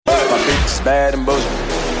It's bad and bullshit.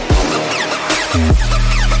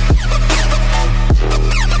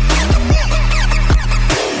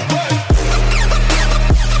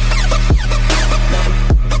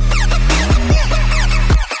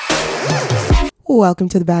 Welcome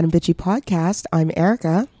to the Bad and Bitchy podcast. I'm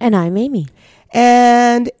Erica. And I'm Amy.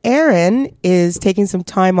 And Erin is taking some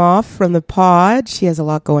time off from the pod. She has a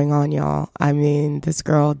lot going on, y'all. I mean, this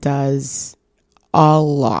girl does a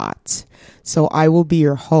lot. So I will be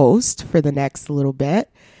your host for the next little bit.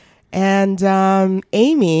 And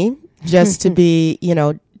Amy, just to be,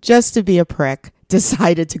 just to be a prick,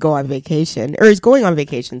 decided to go on vacation, or is going on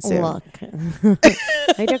vacation soon. Look,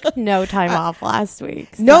 I took no time off last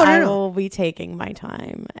week. So No. I will be taking my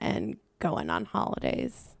time and going on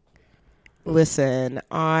holidays. Listen,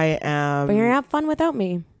 I am... But you're going to have fun without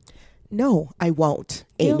me. No, I won't,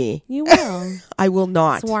 Amy. You will. I will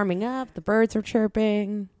not. It's warming up. The birds are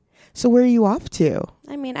chirping. So where are you off to?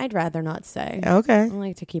 I mean, I'd rather not say. Okay. I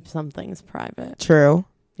like to keep some things private. True.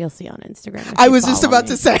 You'll see on Instagram. if I you was just follow about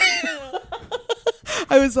me. to say.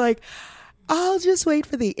 I was like, I'll just wait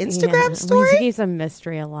for the Instagram We story. need to keep some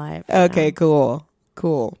mystery alive. Okay, cool.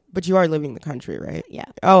 But you are leaving the country, right? Yeah.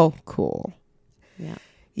 Oh, cool. Yeah.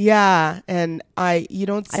 Yeah, and you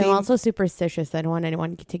don't seem... I'm also superstitious. I don't want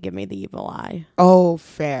anyone to give me the evil eye. Oh,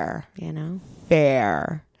 fair.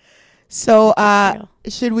 Fair. So,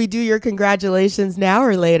 should we do your congratulations now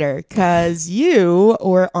or later? Because you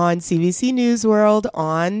were on CBC News World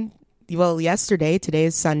yesterday. Today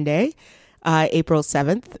is Sunday, April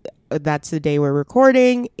 7th. That's the day we're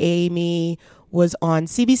recording. Amy was on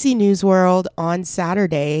CBC News World on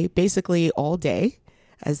Saturday, basically all day,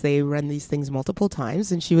 as they run these things multiple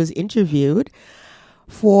times. And she was interviewed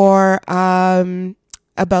for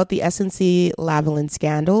about the SNC-Lavalin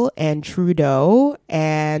scandal and Trudeau.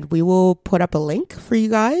 And we will put up a link for you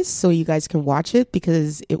guys so you guys can watch it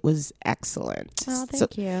because it was excellent. Oh,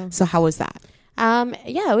 thank you. So how was that?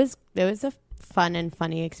 Yeah, it was a fun and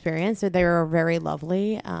funny experience. So they were very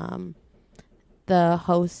lovely. The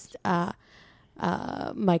host, Michael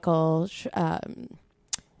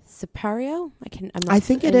Sipario. I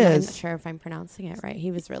think it I'm is. not sure if I'm pronouncing it right.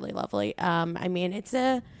 He was really lovely. I mean, it's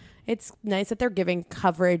nice that they're giving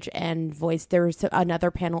coverage and voice. There was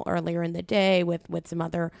another panel earlier in the day with some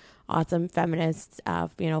other awesome feminists,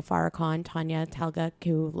 Farah Khan, Tanya Talga,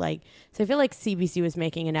 who so I feel like CBC was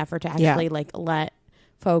making an effort to actually let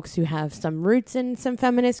folks who have some roots in some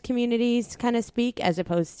feminist communities kind of speak, as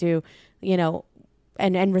opposed to,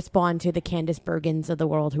 and respond to the Candice Bergens of the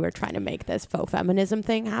world who are trying to make this faux feminism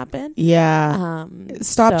thing happen. Yeah.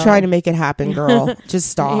 Stop trying to make it happen, girl. Just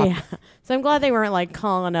stop. Yeah. So I'm glad they weren't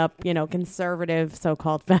calling up, conservative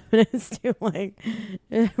so-called feminists to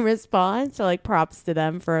respond. So props to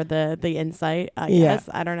them for the insight. I guess.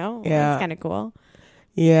 I don't know. Yeah. It's kind of cool.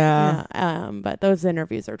 Yeah. But those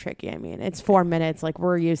interviews are tricky. I mean, it's 4 minutes.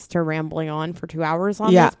 We're used to rambling on for 2 hours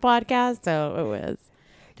on this podcast. So it was.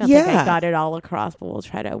 Don't think I got it all across, but we'll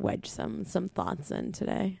try to wedge some thoughts in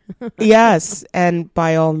today. Yes, and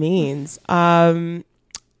by all means.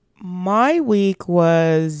 My week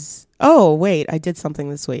was... Oh, wait, I did something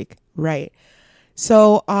this week. Right.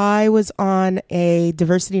 So I was on a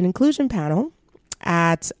diversity and inclusion panel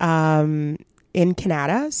in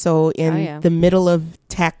Canada, so in the middle of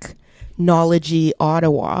technology,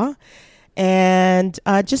 Ottawa, and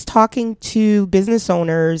just talking to business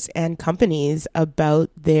owners and companies about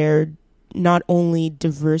their not only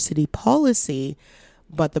diversity policy,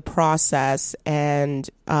 but the process and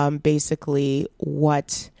basically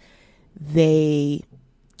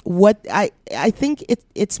I think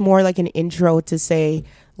it's more like an intro to say,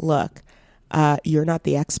 look, you're not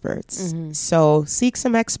the experts. Mm-hmm. So seek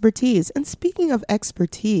some expertise. And speaking of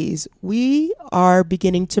expertise, we are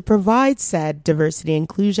beginning to provide said diversity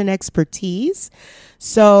inclusion expertise.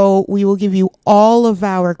 So we will give you all of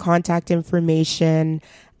our contact information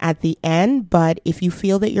at the end. But if you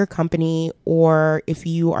feel that your company, or if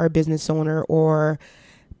you are a business owner or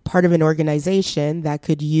part of an organization that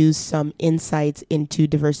could use some insights into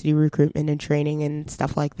diversity recruitment and training and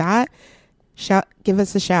stuff like that, give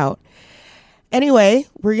us a shout. Anyway,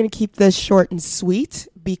 we're going to keep this short and sweet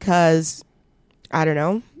because, I don't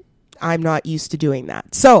know, I'm not used to doing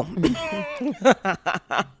that. So,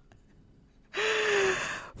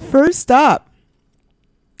 first up,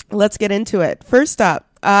 let's get into it. First up,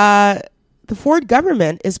 the Ford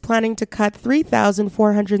government is planning to cut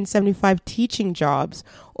 3,475 teaching jobs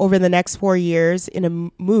over the next 4 years in a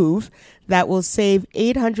move that will save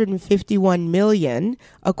 $851 million,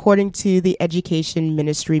 according to the Education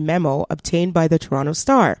Ministry memo obtained by the Toronto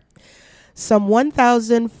Star. Some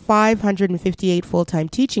 1,558 full-time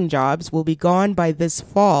teaching jobs will be gone by this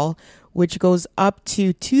fall, which goes up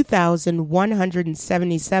to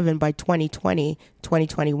 2,177 by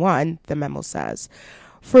 2020-2021, the memo says.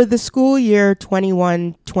 For the school year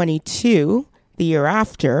 21-22, the year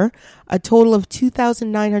after, a total of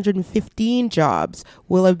 2,915 jobs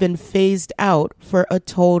will have been phased out for a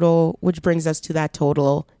total, which brings us to that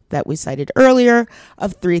total that we cited earlier,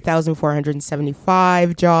 of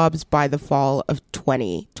 3,475 jobs by the fall of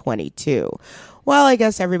 2022. Well, I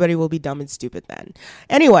guess everybody will be dumb and stupid then.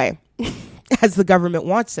 Anyway, as the government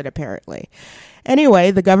wants it, apparently.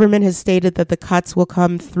 Anyway, the government has stated that the cuts will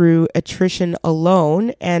come through attrition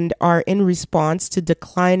alone and are in response to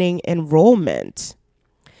declining enrollment,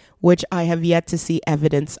 which I have yet to see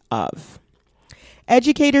evidence of.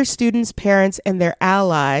 Educators, students, parents, and their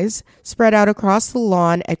allies spread out across the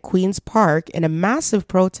lawn at Queen's Park in a massive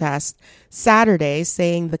protest Saturday,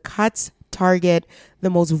 saying the cuts target the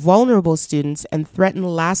most vulnerable students and threaten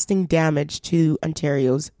lasting damage to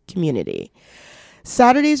Ontario's community.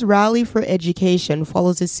 Saturday's Rally for Education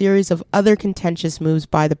follows a series of other contentious moves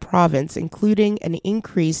by the province, including an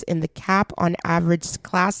increase in the cap on average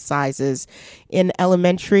class sizes in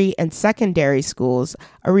elementary and secondary schools,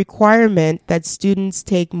 a requirement that students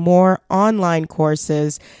take more online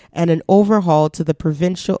courses, and an overhaul to the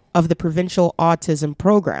provincial autism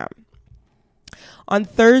program. On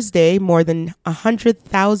Thursday, more than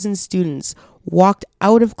 100,000 students walked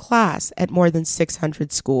out of class at more than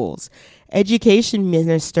 600 schools. Education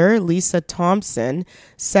Minister Lisa Thompson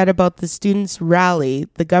said about the students' rally,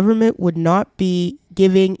 the government would not be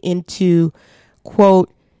giving into, quote,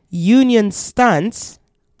 union stunts,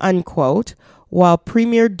 unquote, while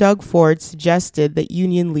Premier Doug Ford suggested that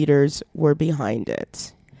union leaders were behind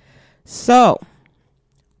it. So,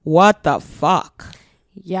 what the fuck?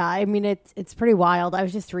 Yeah, I mean, it's pretty wild. I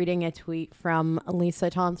was just reading a tweet from Lisa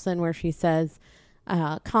Thompson where she says,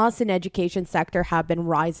 costs in education sector have been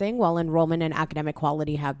rising while enrollment and academic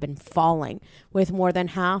quality have been falling, with more than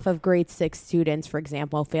half of grade 6 students, for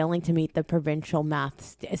example, failing to meet the provincial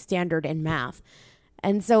math standard in math.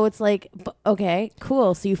 And so it's like, okay,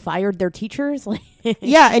 cool. So you fired their teachers?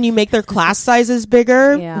 Yeah, and you make their class sizes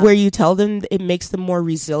bigger, Yeah. where you tell them it makes them more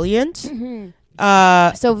resilient. Mm-hmm.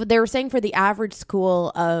 So they were saying for the average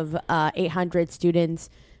school of 800 students,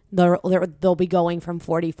 they'll be going from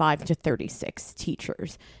 45 to 36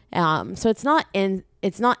 teachers. So it's not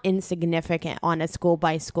insignificant on a school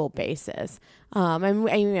by school basis. And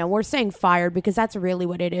you know, we're saying fired because that's really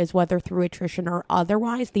what it is, whether through attrition or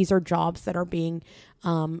otherwise. These are jobs that are being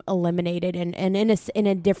eliminated and in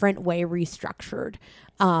a different way restructured.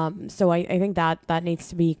 So I think that needs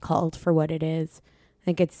to be called for what it is. I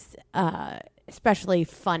think it's especially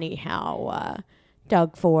funny how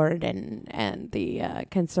Doug Ford and the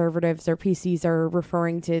Conservatives or PCs are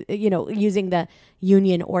referring to, using the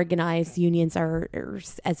union organized unions are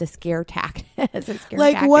as a scare tactic.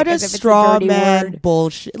 Like, what a straw man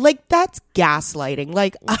bullshit. Like, that's gaslighting.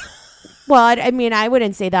 Like, well, I mean, I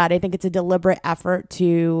wouldn't say that. I think it's a deliberate effort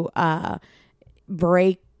to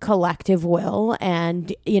break collective will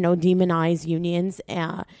and demonize unions,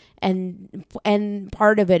 and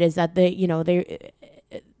part of it is that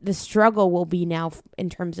the struggle will be now in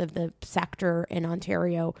terms of the sector in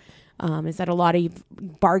Ontario, is that a lot of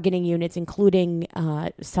bargaining units, including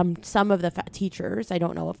some of the teachers, I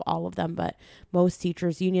don't know if all of them, but most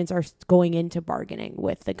teachers unions are going into bargaining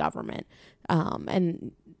with the government,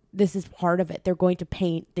 and this is part of it. They're going to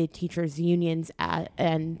paint the teachers' unions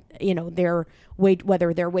and their wage,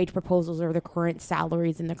 whether their wage proposals or the current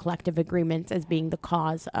salaries and the collective agreements, as being the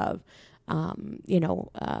cause of,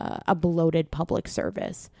 a bloated public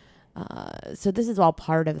service. So this is all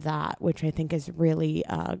part of that, which I think is really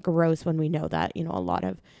gross when we know that, a lot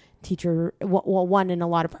of in a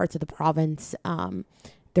lot of parts of the province,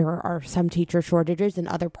 there are some teacher shortages. In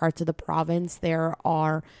other parts of the province, there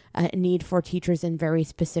are a need for teachers in very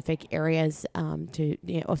specific areas,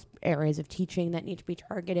 areas of teaching that need to be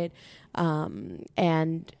targeted.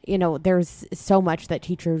 And there's so much that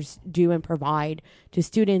teachers do and provide to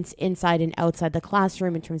students inside and outside the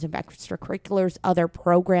classroom in terms of extracurriculars, other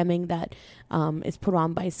programming that is put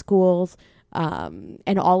on by schools.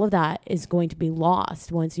 And all of that is going to be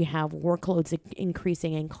lost once you have workloads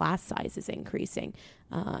increasing and class sizes increasing.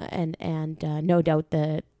 And no doubt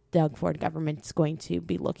the Doug Ford government's going to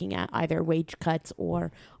be looking at either wage cuts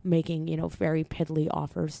or making, very piddly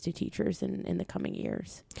offers to teachers in the coming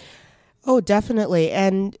years. Oh, definitely.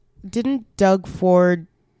 And didn't Doug Ford,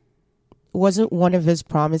 wasn't one of his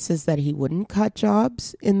promises that he wouldn't cut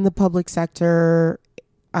jobs in the public sector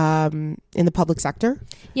in the public sector.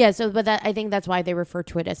 Yeah, so but I think that's why they refer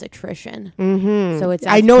to it as attrition. Mm-hmm. So it's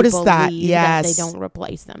I noticed that. Yes, that they don't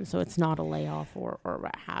replace them, so it's not a layoff or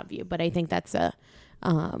what have you. But I think that's a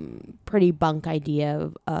pretty bunk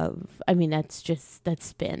idea of I mean that's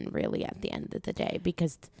spin really at the end of the day,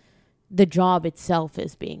 because the job itself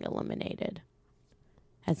is being eliminated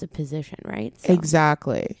as a position, right? So.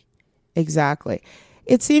 Exactly.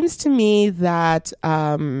 It seems to me that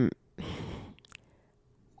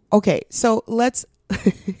okay, so let's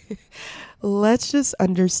just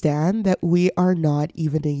understand that we are not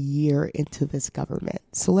even a year into this government.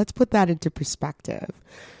 So let's put that into perspective.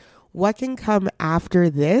 What can come after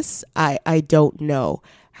this, I don't know.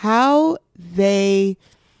 How they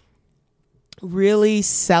really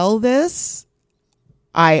sell this,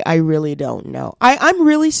 I really don't know. I'm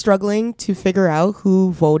really struggling to figure out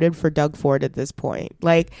who voted for Doug Ford at this point.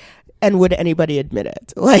 Like, and would anybody admit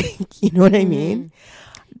it? Like, you know what I mean?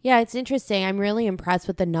 Yeah, it's interesting. I'm really impressed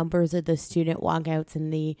with the numbers of the student walkouts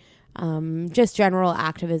and the just general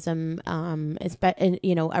activism,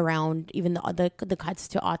 around even the cuts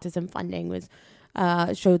to autism funding was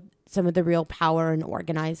showed some of the real power in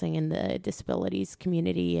organizing in the disabilities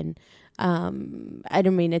community. And I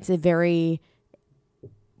don't mean it's a very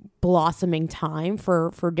blossoming time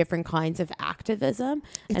for different kinds of activism.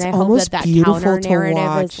 It's and I hope that counter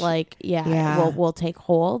narrative is like, will take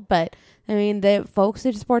hold. But I mean, the folks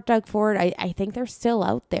who support Doug Ford, I think they're still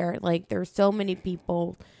out there. Like, there's so many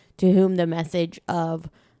people to whom the message of,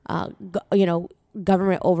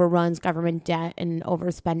 government overruns, government debt, and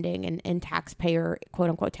overspending and taxpayer, quote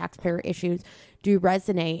unquote, taxpayer issues do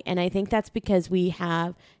resonate. And I think that's because we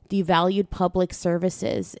have devalued public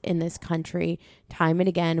services in this country time and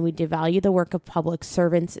again. We devalue the work of public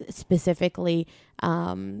servants specifically.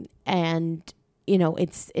 It's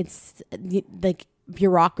like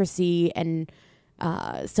bureaucracy and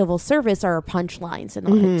civil service are punchlines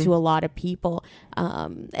to a lot of people.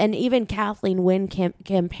 And even Kathleen Wynne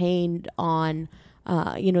campaigned on,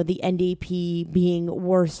 the NDP being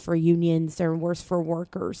worse for unions or worse for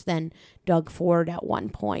workers than Doug Ford at one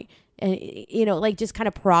point. And, just kind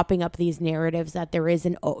of propping up these narratives that there is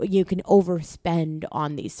you can overspend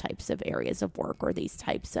on these types of areas of work or these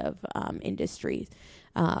types of industries,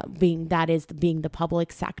 being the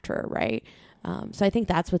public sector, right? So I think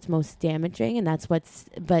that's what's most damaging, and that's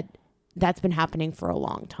been happening for a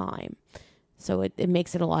long time. So it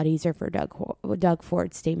makes it a lot easier for Doug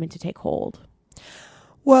Ford's statement to take hold.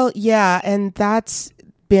 Well, yeah, and that's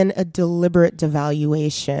been a deliberate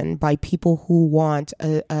devaluation by people who want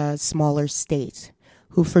a smaller state.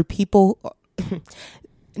 Who, for people,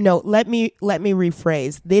 no, let me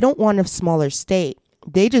rephrase. They don't want a smaller state.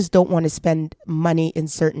 They just don't want to spend money in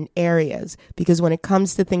certain areas, because when it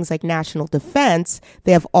comes to things like national defense,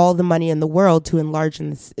 they have all the money in the world to enlarge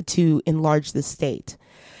the state.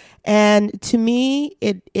 And to me,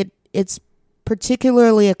 it's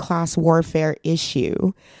particularly a class warfare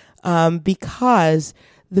issue, because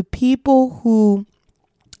the people who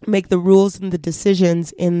make the rules and the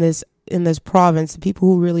decisions in this province, the people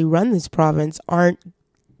who really run this province, aren't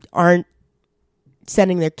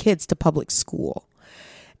sending their kids to public school.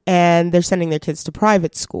 And they're sending their kids to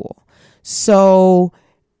private school. So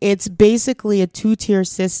it's basically a two-tier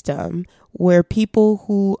system where people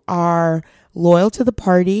who are loyal to the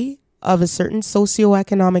party, of a certain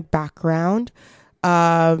socioeconomic background,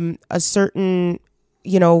 a certain,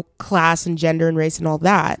 class and gender and race and all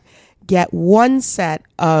that, get one set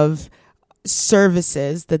of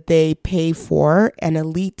services that they pay for, and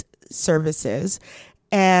elite services.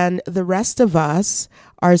 And the rest of us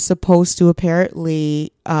are supposed to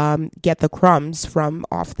apparently get the crumbs from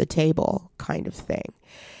off the table, kind of thing.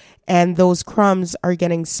 And those crumbs are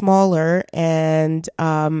getting smaller and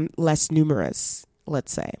less numerous,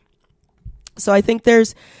 let's say. So I think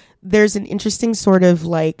there's an interesting sort of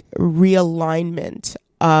like realignment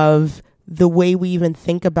of the way we even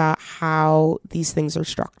think about how these things are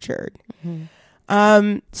structured.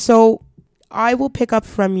 Mm-hmm. So I will pick up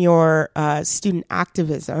from your student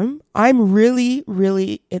activism. I'm really,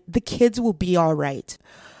 the kids will be all right.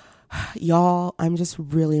 Y'all, I'm just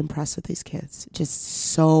really impressed with these kids. Just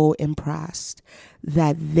so impressed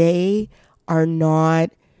that they are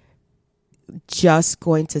not just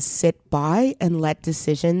going to sit by and let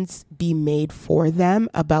decisions be made for them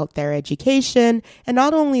about their education. And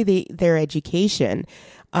not only their education,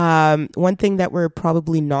 one thing that we're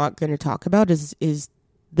probably not going to talk about is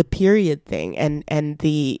the period thing and in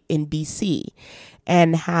BC,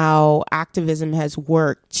 and how activism has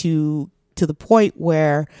worked to the point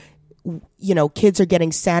where, kids are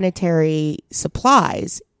getting sanitary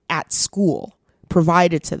supplies at school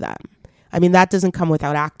provided to them. I mean, that doesn't come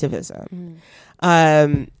without activism.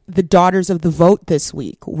 The Daughters of the Vote this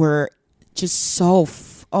week were just so,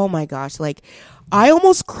 oh my gosh, like I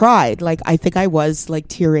almost cried. Like I think I was like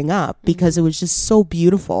tearing up because it was just so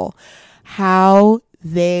beautiful how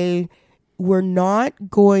they were not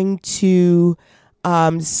going to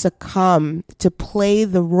succumb to play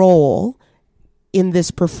the role in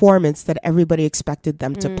this performance that everybody expected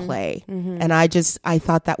them to play. And I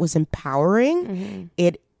thought that was empowering.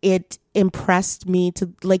 It impressed me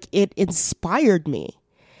to like, it inspired me.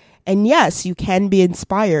 And yes, you can be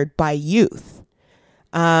inspired by youth.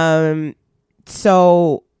 So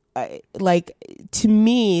like to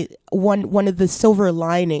me, one of the silver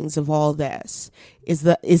linings of all this is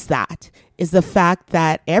the fact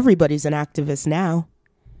that everybody's an activist now.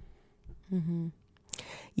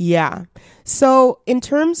 Yeah. So in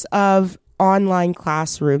terms of online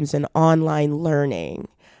classrooms and online learning,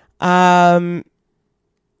 do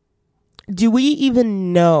we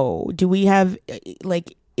even know? Do we have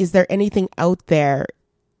like? Is there anything out there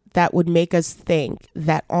that would make us think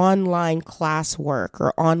that online classwork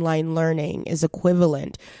or online learning is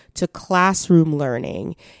equivalent to classroom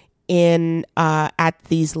learning in at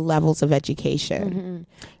these levels of education?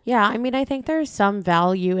 Yeah, I mean, I think there's some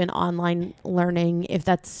value in online learning if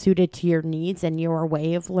that's suited to your needs and your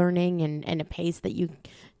way of learning and a pace that you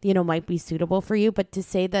know might be suitable for you. But to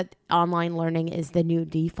say that online learning is the new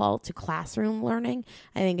default to classroom learning,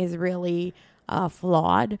 I think is really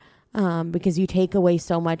flawed. Because you take away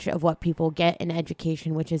so much of what people get in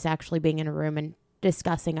education, which is actually being in a room and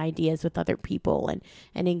discussing ideas with other people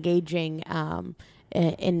and engaging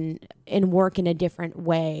in work in a different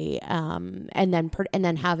way, and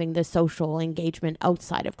then having the social engagement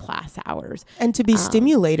outside of class hours, and to be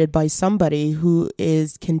stimulated by somebody who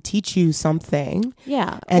can teach you something,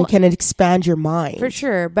 and can expand your mind for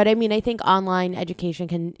sure. But I mean, I think online education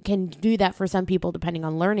can do that for some people depending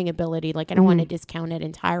on learning ability. Like I don't want to discount it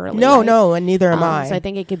entirely. No, and neither am I. So I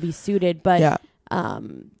think it could be suited, but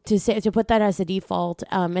to put that as a default,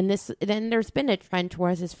 and then there's been a trend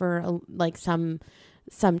towards this for like some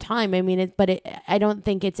time. I mean, I don't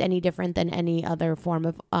think it's any different than any other form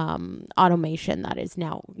of automation that is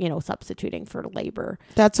now substituting for labor.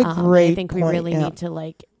 That's a great. I think we really need to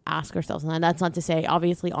like ask ourselves, and that's not to say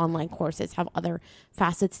obviously online courses have other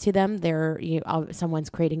facets to them. Someone's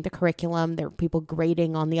creating the curriculum. There are people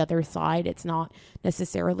grading on the other side. It's not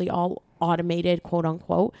necessarily all automated, quote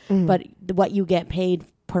unquote, but what you get paid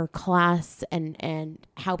per class and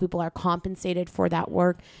how people are compensated for that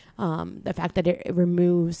work, the fact that it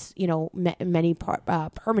removes many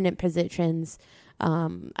permanent positions,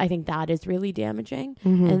 I think that is really damaging.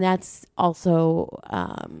 And that's also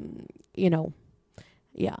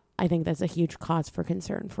I think that's a huge cause for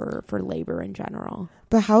concern for labor in general.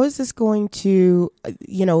 But how is this going to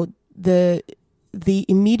the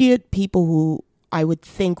immediate people who I would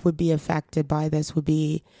think would be affected by this would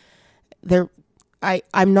be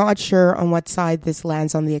I'm not sure on what side this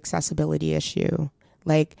lands on the accessibility issue.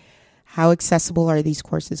 Like, how accessible are these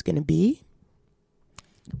courses going to be?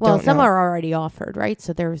 Well, some are already offered, right?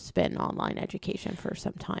 So there's been online education for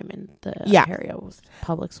some time in the Ontario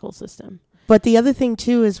public school system. But the other thing,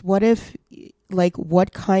 too, is what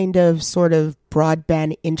kind of sort of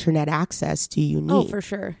broadband internet access do you need? Oh, for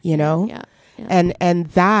sure. Yeah. And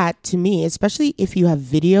that, to me, especially if you have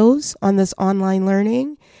videos on this online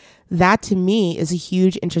learning, that to me is a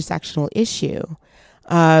huge intersectional issue.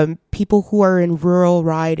 People who are in rural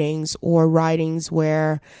ridings or ridings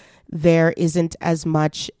where there isn't as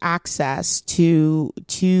much access to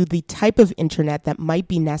the type of internet that might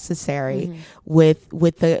be necessary with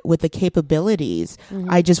the capabilities.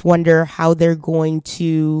 I just wonder how they're going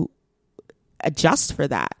to adjust for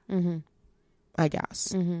that. I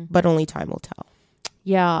guess, but only time will tell.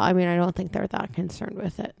 Yeah, I mean, I don't think they're that concerned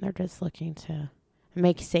with it. They're just looking to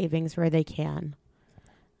make savings where they can.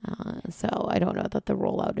 So I don't know that the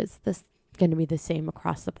rollout is going to be the same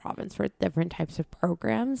across the province for different types of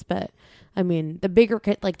programs. But I mean, the bigger,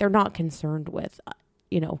 they're not concerned with,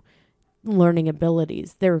 learning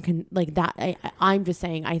abilities. I'm just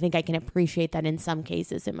saying, I think I can appreciate that in some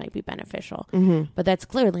cases it might be beneficial, but that's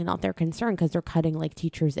clearly not their concern because they're cutting like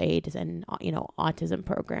teachers' aides and, autism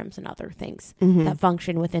programs and other things that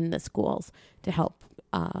function within the schools to help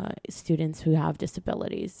students who have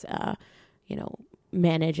disabilities,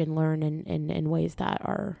 manage and learn in ways that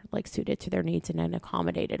are like suited to their needs in an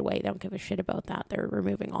accommodated way. They don't give a shit about that. They're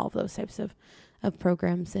removing all of those types of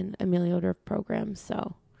programs and ameliorative programs.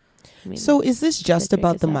 So, I mean, so is this just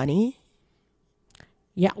about the money?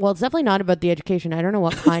 Yeah, well, it's definitely not about the education. I don't know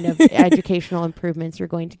what kind of educational improvements you're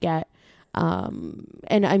going to get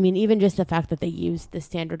And I mean, even just the fact that they use the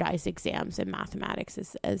standardized exams in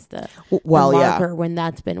mathematics as the marker when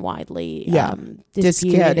that's been widely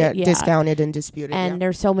discounted and disputed. And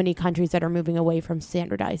there's so many countries that are moving away from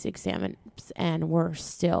standardized exams, and we're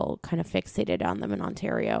still kind of fixated on them in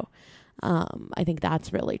Ontario. I think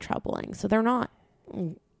that's really troubling. So they're not.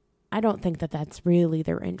 I don't think that that's really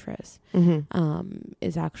their interest.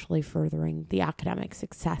 Is actually furthering the academic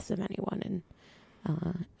success of anyone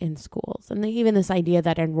in schools. And even this idea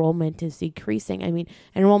that enrollment is decreasing. I mean,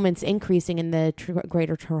 enrollment's increasing in the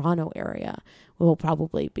greater Toronto area. Will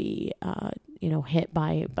probably be, hit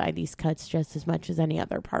by these cuts just as much as any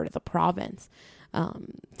other part of the province.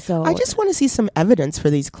 So I just want to see some evidence for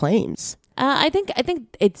these claims. I think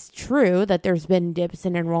it's true that there's been dips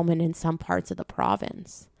in enrollment in some parts of the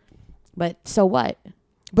province. But so what?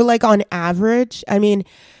 But like on average, I mean,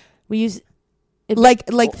 we use like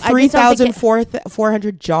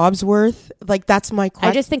 3,400 jobs worth. Like that's my question.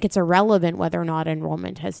 I just think it's irrelevant whether or not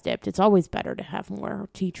enrollment has dipped. It's always better to have more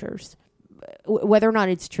teachers. Whether or not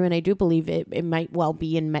it's true, and I do believe it might well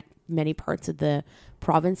be in many parts of the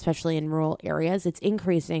province, especially in rural areas. It's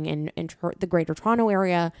increasing in the greater Toronto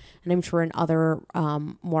area, and I'm sure in other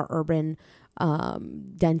more urban,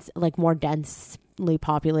 more densely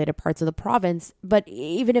populated parts of the province. But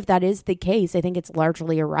even if that is the case, I think it's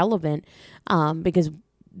largely irrelevant because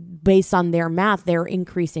based on their math, they're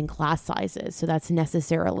increasing class sizes. So that's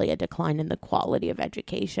necessarily a decline in the quality of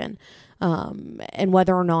education. And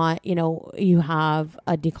whether or not, you have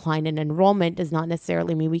a decline in enrollment does not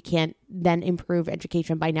necessarily mean we can't then improve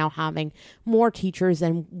education by now having more teachers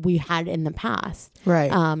than we had in the past.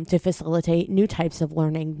 Right. To facilitate new types of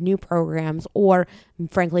learning, new programs, or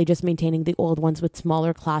frankly, just maintaining the old ones with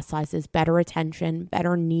smaller class sizes, better attention,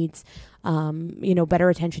 better needs, better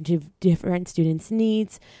attention to different students'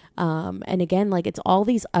 needs. And again, like it's all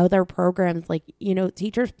these other programs, like,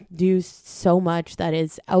 teachers do so much that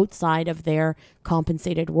is outside of their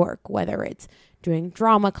compensated work, whether it's doing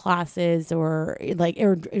drama classes or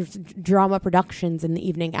drama productions in the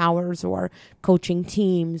evening hours or coaching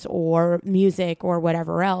teams or music or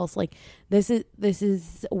whatever else. Like this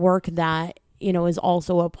is work that, is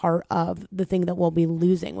also a part of the thing that we'll be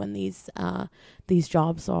losing when these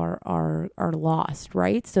jobs are lost,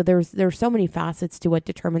 right? So there's so many facets to what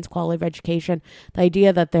determines quality of education. The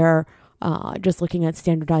idea that they're just looking at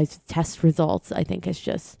standardized test results, I think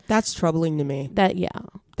that's troubling to me.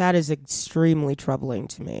 That is extremely troubling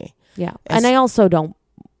to me. Yeah. And I also don't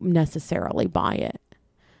necessarily buy it.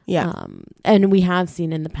 Yeah. And we have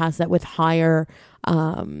seen in the past that with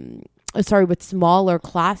with smaller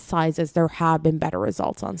class sizes, there have been better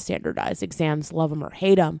results on standardized exams, love them or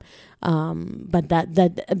hate them. But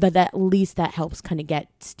at least that helps kind of get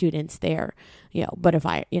students there, but if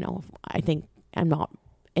I think I'm not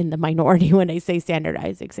in the minority when I say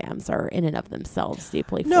standardized exams are in and of themselves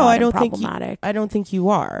deeply flawed and problematic. I don't think you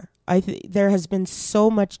are. There has been so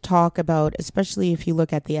much talk about, especially if you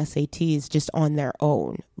look at the SATs just on their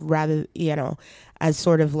own, rather, as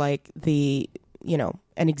sort of like the,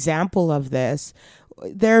 an example of this.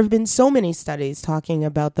 There have been so many studies talking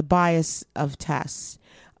about the bias of tests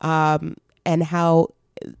and how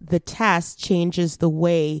the test changes the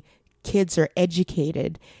way kids are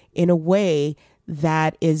educated in a way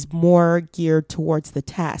that is more geared towards the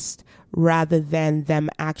test rather than them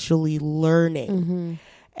actually learning.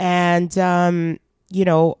 And,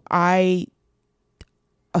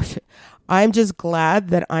 I'm just glad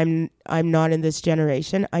that I'm not in this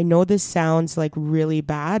generation. I know this sounds like really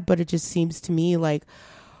bad, but it just seems to me like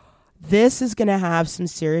this is going to have some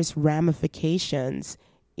serious ramifications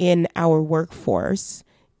in our workforce,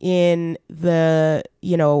 in the,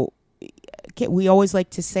 we always like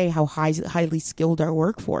to say how highly skilled our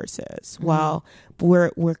workforce is. Well,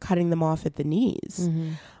 we're cutting them off at the knees.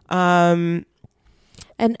 And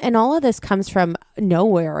all of this comes from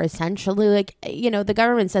nowhere, essentially. Like, the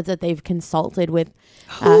government says that they've consulted with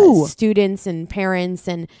students and parents,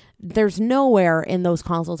 and there's nowhere in those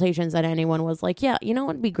consultations that anyone was like, yeah,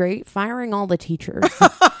 it'd be great firing all the teachers.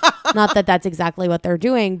 Not that that's exactly what they're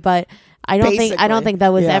doing, but I don't think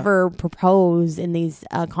that was ever proposed in these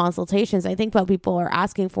consultations. I think what people are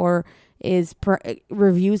asking for is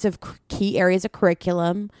reviews of key areas of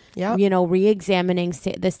curriculum, re-examining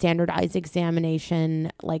the standardized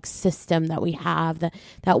examination system that we have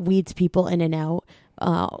that weeds people in and out,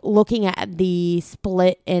 looking at the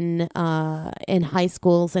split in high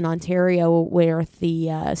schools in Ontario with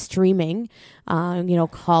the streaming,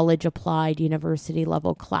 college applied university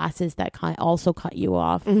level classes that also cut you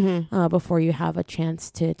off before you have a chance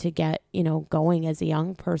to get, going as a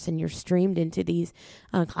young person. You're streamed into these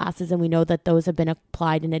classes, and we know that those have been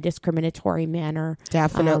applied in a discriminatory manner.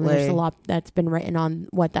 Definitely. There's a lot that's been written on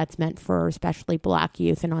what that's meant for especially Black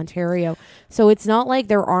youth in Ontario. So it's not like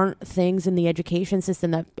there aren't things in the education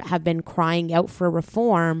system that have been crying out for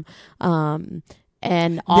reform. And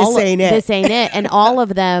this ain't it. And all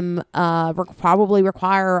of them probably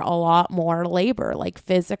require a lot more labor, like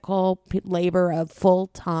physical labor of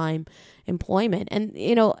full-time employment. And,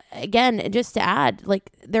 again, just to add,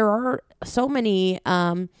 like there are so many,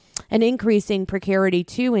 an increasing precarity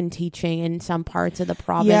too in teaching in some parts of the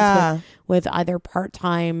province with either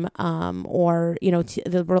part-time or,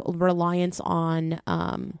 the reliance on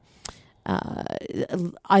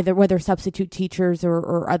either whether substitute teachers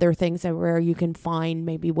or other things where you can find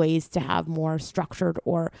maybe ways to have more structured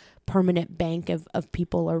or permanent bank of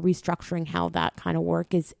people, or restructuring how that kind of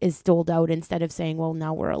work is doled out, instead of saying, well,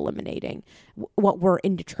 now we're eliminating what were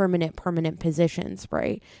indeterminate permanent positions,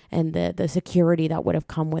 right? And the security that would have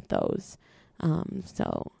come with those.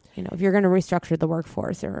 So, if you're going to restructure the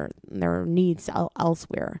workforce, there are needs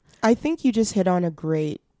elsewhere. I think you just hit on a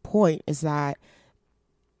great point, is that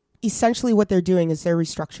essentially what they're doing is they're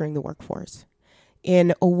restructuring the workforce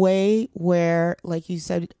in a way where, like you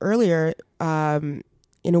said earlier,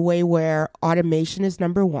 in a way where automation is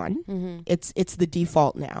number one. Mm-hmm. It's the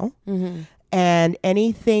default now. Mm-hmm. And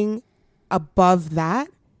anything above that,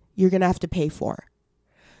 you're going to have to pay for.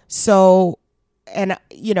 So, and,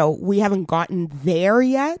 we haven't gotten there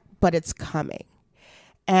yet, but it's coming.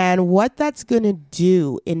 And what that's going to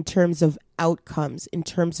do in terms of outcomes, in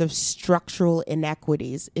terms of structural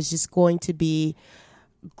inequities, is just going to be,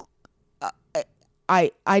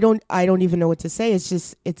 I don't even know what to say. It's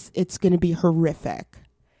just, it's going to be horrific.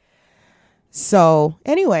 So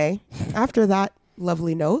anyway, after that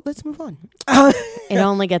lovely note, let's move on. It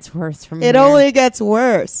only gets worse from here. It only gets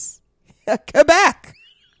worse. Quebec.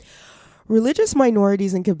 Religious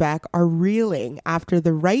minorities in Quebec are reeling after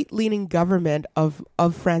the right-leaning government of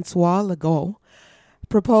François Legault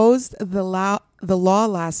proposed the law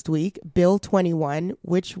last week, Bill 21,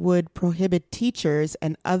 which would prohibit teachers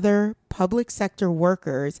and other public sector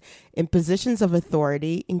workers in positions of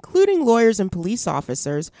authority, including lawyers and police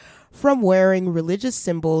officers, from wearing religious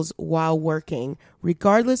symbols while working,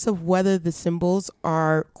 regardless of whether the symbols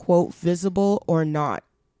are, quote, visible or not,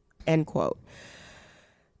 end quote.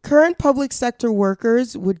 Current public sector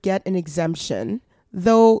workers would get an exemption,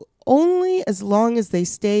 though only as long as they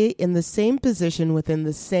stay in the same position within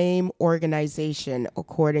the same organization,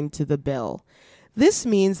 according to the bill. This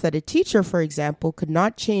means that a teacher, for example, could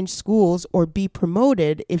not change schools or be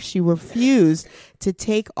promoted if she refused to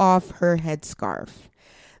take off her headscarf.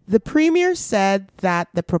 The premier said that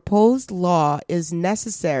the proposed law is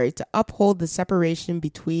necessary to uphold the separation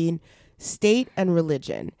between state and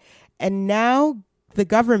religion. And now the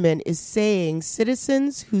government is saying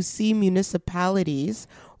citizens who see municipalities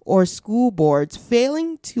or school boards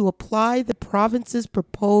failing to apply the province's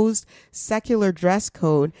proposed secular dress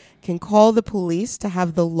code can call the police to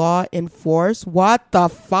have the law enforced. What the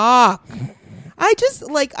fuck?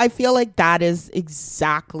 I feel like that is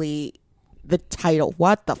exactly the title.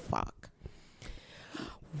 What the fuck?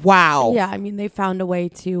 Wow. Yeah, I mean, they found a way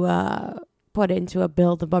to put into a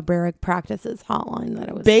bill the barbaric practices hotline that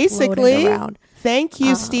it was basically around. Thank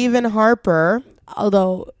you, Stephen Harper.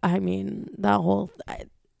 Although, I mean, that whole...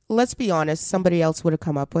 Let's be honest, somebody else would have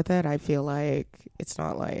come up with it. I feel like it's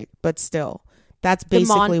not like, but still, that's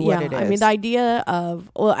basically what it is. I mean, the idea of,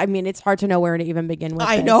 it's hard to know where to even begin with.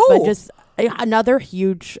 I know. But just another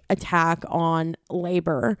huge attack on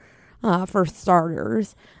labor, for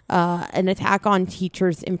starters, an attack on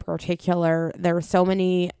teachers in particular. There are so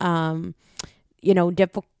many,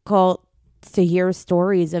 difficult to hear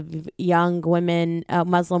stories of young women,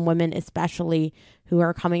 Muslim women especially, who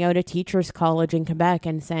are coming out of teachers college in Quebec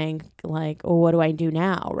and saying, like, oh, what do I do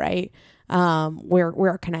now? Right.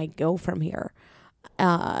 Where can I go from here?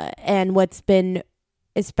 And what's been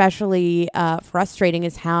especially frustrating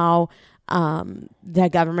is how the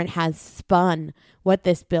government has spun what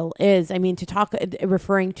this bill is. I mean,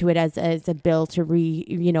 referring to it as a bill to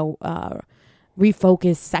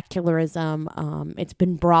refocus secularism. It's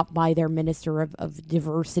been brought by their minister of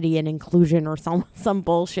diversity and inclusion or some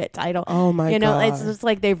bullshit title. Oh my God. It's just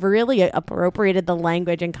like they've really appropriated the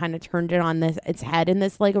language and kind of turned it on its head in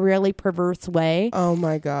this like a really perverse way. Oh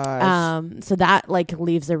my gosh. So that like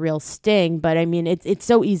leaves a real sting, but I mean it's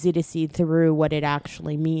so easy to see through what it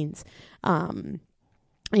actually means.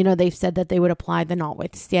 They've said that they would apply the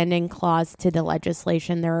notwithstanding clause to the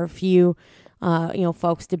legislation. There are a few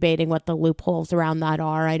folks debating what the loopholes around that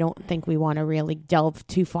are. I don't think we want to really delve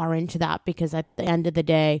too far into that, because at the end of the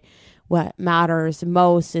day, what matters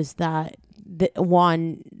most is that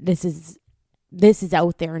this is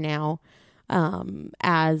out there now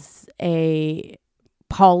as a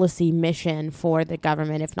policy mission for the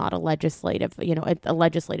government, if not a legislative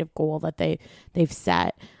goal that they've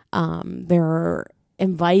set. They're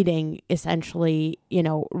inviting essentially,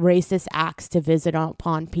 racist acts to visit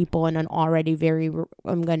upon people in an already very,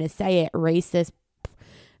 I'm going to say it, racist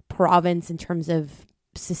province in terms of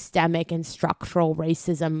systemic and structural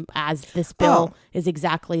racism, as this bill is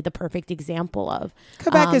exactly the perfect example of.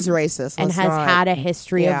 Quebec is racist and has had a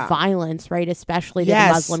history of violence, right? Especially to the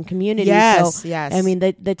Muslim community. Yes. I mean,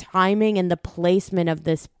 the timing and the placement of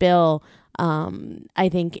this bill, I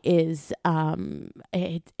think is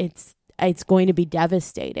it's going to be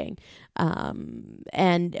devastating.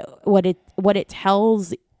 And what it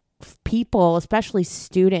tells people, especially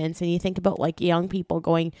students, and you think about like young people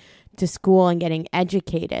going to school and getting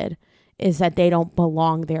educated, is that they don't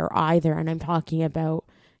belong there either. And I'm talking about,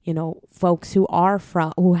 folks who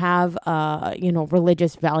have,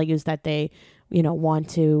 religious values that they, want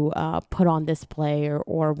to put on display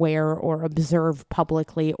or wear or observe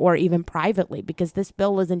publicly or even privately, because this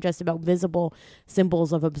bill isn't just about visible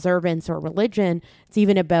symbols of observance or religion. It's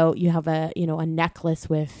even about, you have a necklace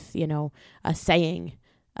with, a saying,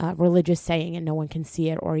 religious saying, and no one can see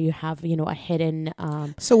it, or you have, a hidden.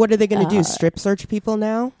 So what are they going to do? Strip search people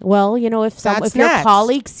now? Well, if your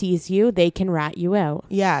colleague sees you, they can rat you out.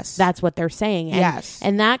 Yes, that's what they're saying.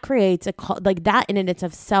 And that creates that in and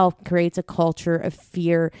itself creates a culture of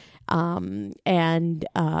fear. It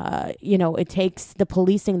takes the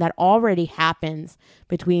policing that already happens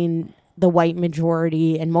between the white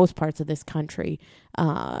majority in most parts of this country,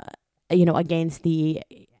 against the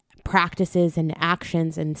practices and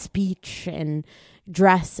actions and speech and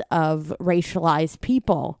dress of racialized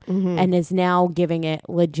people, and is now giving it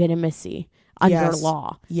legitimacy under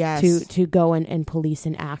law to go and police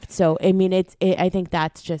and act. So I mean, I think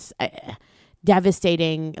that's just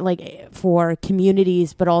devastating, like for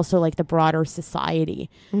communities, but also like the broader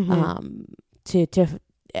society. I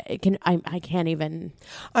can't even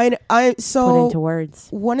put into words.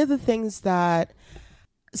 One of the things that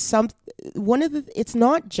it's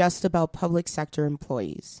not just about public sector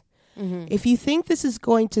employees. If you think this is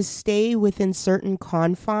going to stay within certain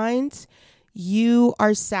confines, you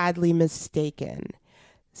are sadly mistaken.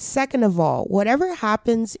 Second of all, whatever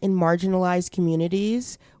happens in marginalized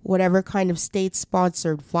communities, whatever kind of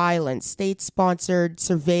state-sponsored violence, state-sponsored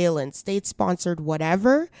surveillance, state-sponsored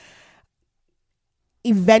whatever,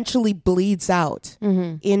 eventually bleeds out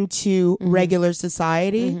into regular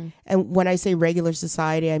society. And when I say regular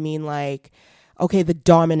society, I mean like, okay, the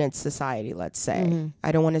dominant society, let's say.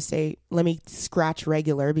 I don't want to say, let me scratch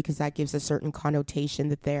regular, because that gives a certain connotation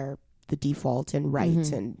that they're the default and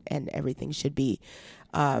right and everything should be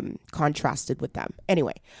contrasted with them.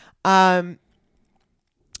 Anyway,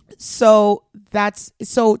 so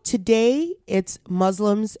today it's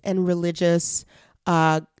Muslims and religious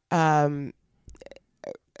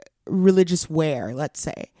wear, let's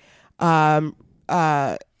say,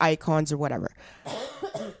 icons or whatever.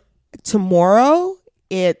 Tomorrow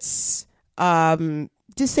it's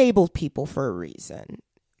disabled people for a reason.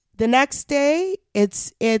 The next day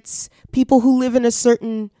it's people who live in a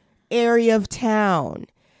certain area of town.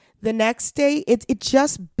 The next day it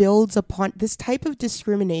just builds upon this type of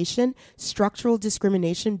discrimination. Structural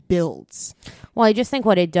discrimination builds. Well, I just think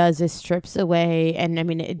what it does is strips away, and I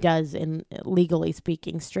mean it does, in legally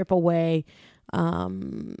speaking, strip away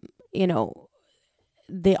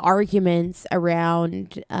the arguments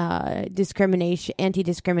around discrimination,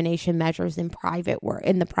 anti-discrimination measures in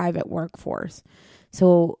the private workforce.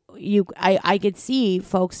 So I could see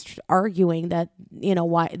folks arguing that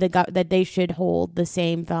that they should hold the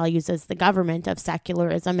same values as the government of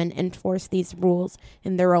secularism and enforce these rules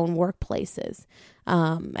in their own workplaces.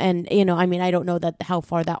 And I don't know how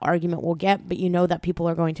far that argument will get, but that people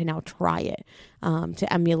are going to now try it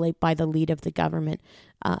to emulate by the lead of the government.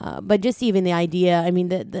 But just even the idea, I mean,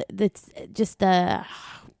 that's just the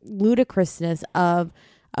ludicrousness of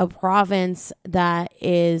a province that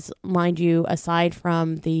is, mind you, aside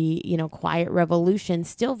from the, quiet revolution,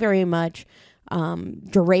 still very much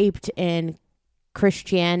draped in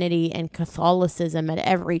Christianity and Catholicism at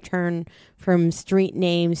every turn, from street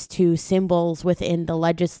names to symbols within the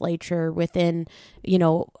legislature, within,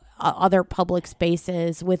 other public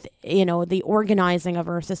spaces. With, the organizing of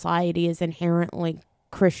our society is inherently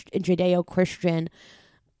Judeo-Christian.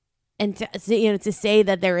 And to say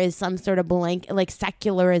that there is some sort of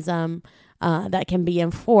secularism that can be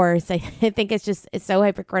enforced, I think it's so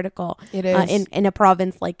hypocritical. It is in a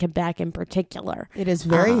province like Quebec in particular. It is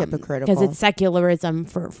very hypocritical because it's secularism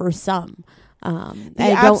for some.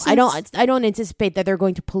 I don't anticipate that they're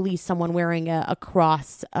going to police someone wearing a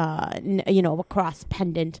cross, a cross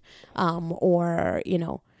pendant, or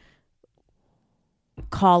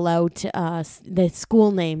call out the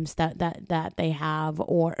school names that they have,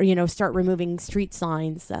 or start removing street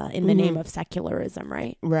signs in the name of secularism,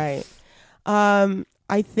 right? Right.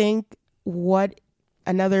 I think there's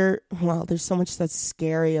so much that's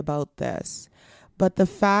scary about this, but the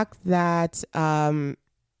fact that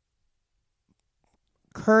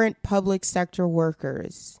current public sector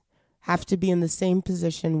workers have to be in the same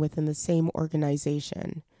position within the same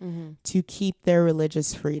organization to keep their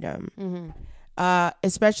religious freedom.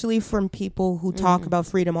 Especially from people who talk about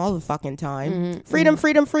freedom all the fucking time. Freedom.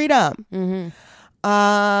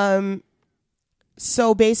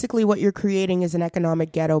 So basically what you're creating is an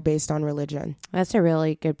economic ghetto based on religion. That's a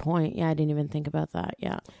really good point. Yeah, I didn't even think about that.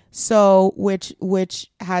 Yeah. So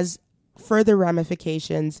which has further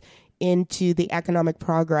ramifications into the economic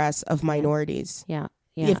progress of minorities. Yeah.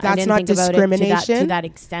 If that's not discrimination. To that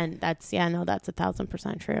extent, that's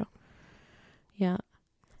 1,000% true. Yeah.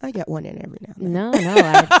 I get one in every now and then. No,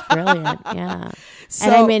 it's brilliant. Yeah. So,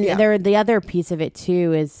 and I mean, the other piece of it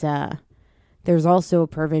too is there's also a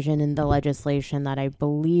provision in the legislation that I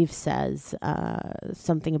believe says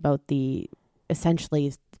something about the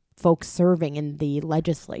essentially folks serving in the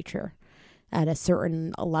legislature at a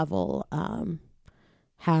certain level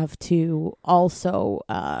have to also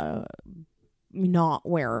not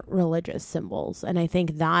wear religious symbols. And I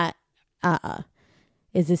think that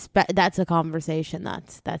that's a conversation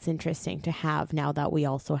that's interesting to have now that we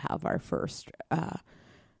also have our first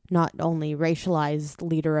not only racialized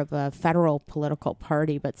leader of a federal political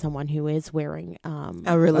party, but someone who is wearing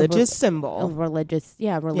a religious symbol, religious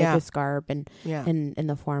garb, and in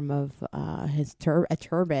the form of a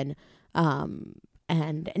turban.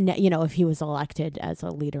 And if he was elected as a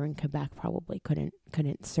leader in Quebec, probably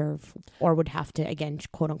couldn't serve, or would have to, again,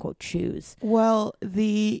 quote unquote, choose. Well,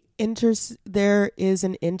 there is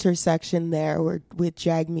an intersection there with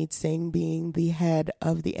Jagmeet Singh being the head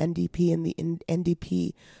of the NDP and the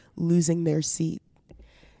NDP losing their seat,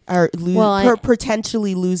 or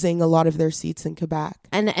potentially losing a lot of their seats in Quebec.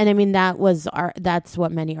 And I mean that's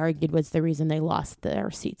what many argued was the reason they lost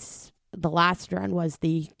their seats. The last run was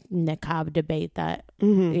the niqab debate that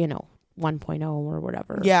 1.0 or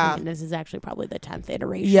whatever. Yeah, I mean, this is actually probably the 10th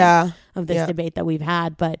iteration of this debate that we've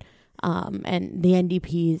had. But and the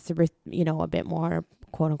NDP's a bit more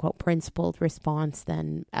quote unquote principled response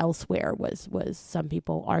than elsewhere was some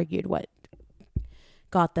people argued what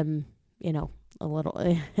got them a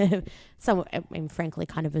little frankly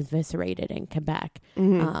kind of eviscerated in Quebec.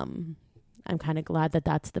 I'm kind of glad that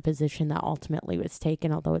that's the position that ultimately was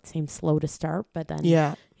taken, although it seemed slow to start. But then,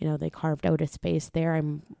 they carved out a space there.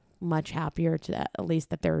 I'm much happier at least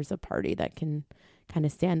that there's a party that can kind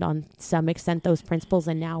of stand on some extent those principles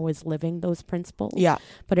and now is living those principles. Yeah.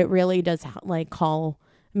 But it really does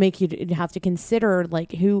make you have to consider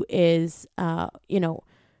who is,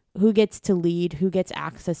 who gets to lead, who gets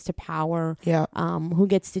access to power, who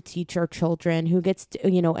gets to teach our children, who gets to,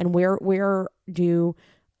 and where do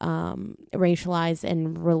racialized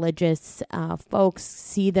and religious folks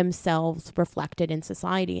see themselves reflected in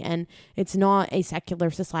society. And it's not a secular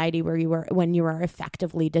society when you are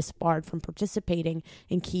effectively disbarred from participating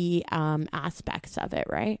in key aspects of it,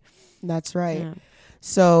 right? That's right. Yeah.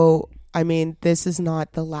 So, I mean, this is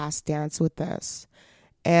not the last dance with this.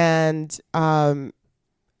 And the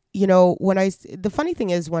funny thing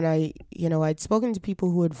is when I'd spoken to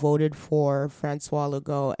people who had voted for Francois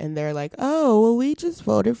Legault, and they're like, oh, well, we just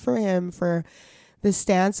voted for him for the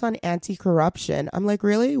stance on anti-corruption. I'm like,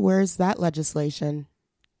 really? Where's that legislation?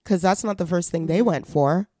 Because that's not the first thing they went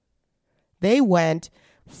for. They went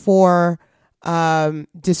for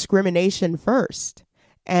discrimination first.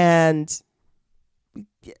 And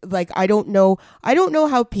I don't know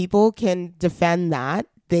how people can defend that.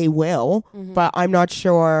 They will, but I'm not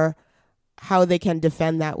sure how they can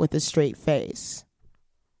defend that with a straight face.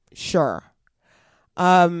 Sure.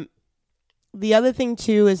 the other thing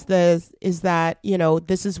too is that, you know,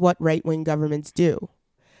 this is what right-wing governments do.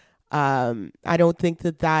 I don't think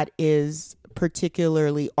that is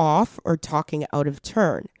particularly off or talking out of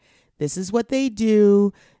turn. This is what they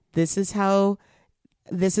do. This is how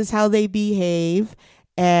they behave.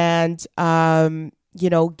 And, you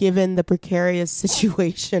know, given the precarious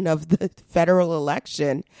situation of the federal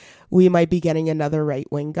election, we might be getting another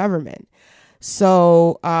right-wing government.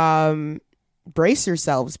 So brace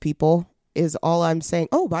yourselves, people, is all I'm saying.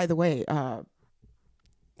 Oh, by the way,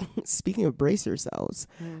 speaking of brace yourselves,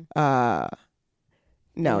 no,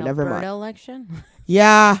 never mind. Election?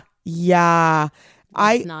 Yeah.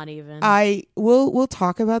 Not even. We'll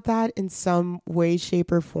talk about that in some way,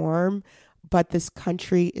 shape, or form. But this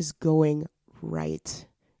country is going right.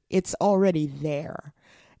 It's already there.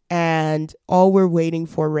 And all we're waiting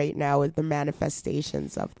for right now is the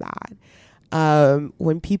manifestations of that.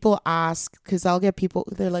 When people ask, because I'll get people,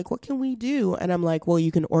 they're like, what can we do? And I'm like, well,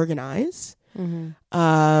 you can organize. Mm-hmm.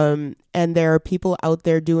 And there are people out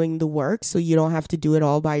there doing the work, so you don't have to do it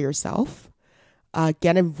all by yourself.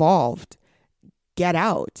 Get involved. Get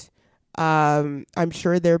out. I'm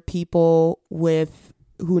sure there are people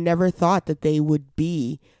who never thought that they would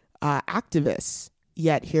be activists,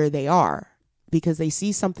 yet here they are, because they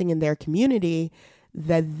see something in their community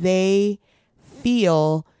that they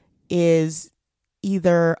feel is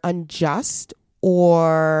either unjust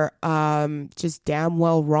or just damn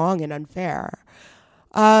well wrong and unfair.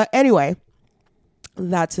 Anyway,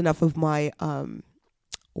 that's enough of my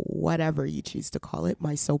whatever you choose to call it,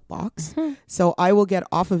 my soapbox. Mm-hmm. So I will get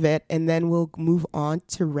off of it, and then we'll move on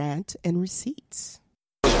to rant and receipts.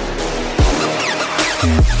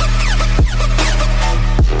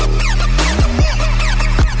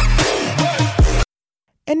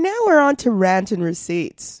 And now we're on to rant and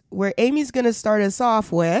receipts, where Amy's going to start us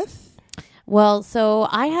off with. Well, so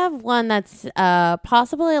I have one that's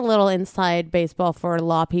possibly a little inside baseball for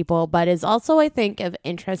law people, but is also, I think, of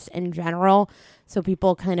interest in general. So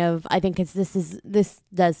people kind of, I think this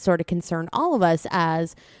does sort of concern all of us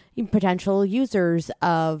as potential users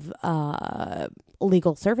of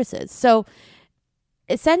legal services. So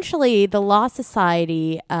essentially, the Law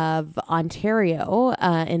Society of Ontario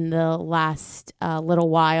in the last little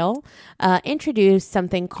while introduced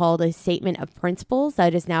something called a Statement of Principles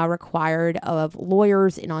that is now required of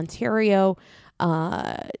lawyers in Ontario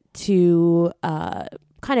to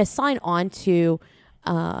kind of sign on to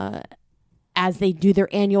as they do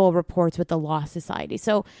their annual reports with the Law Society.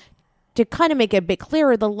 So to kind of make it a bit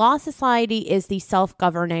clearer, the Law Society is the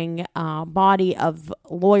self-governing body of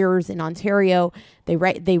lawyers in Ontario. They're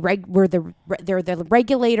the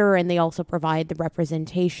regulator, and they also provide the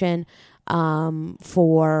representation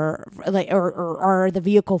for or the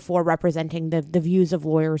vehicle for representing the views of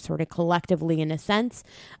lawyers sort of collectively in a sense,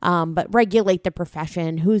 but regulate the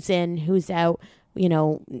profession, who's in, who's out, you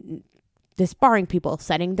know, disbarring people,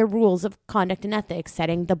 setting the rules of conduct and ethics,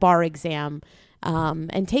 setting the bar exam,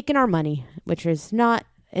 and taking our money, which is not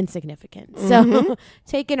insignificant. Mm-hmm. So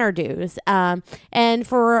taking our dues. And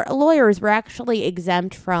for lawyers, we're actually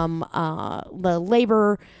exempt from the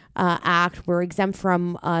Labor Act. We're exempt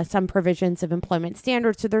from some provisions of employment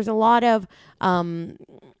standards. So there's a lot of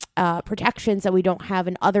protections that we don't have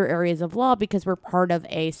in other areas of law because we're part of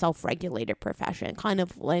a self-regulated profession, kind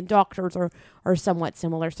of like doctors are somewhat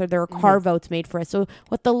similar. So there are carve-outs made for us. So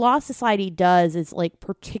what the Law Society does is like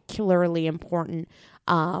particularly important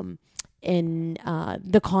in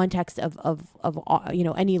the context of you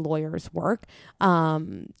know, any lawyer's work.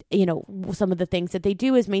 You know, some of the things that they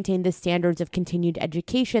do is maintain the standards of continued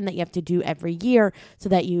education that you have to do every year so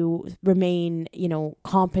that you remain, you know,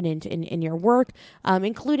 competent in your work,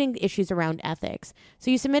 including issues around ethics.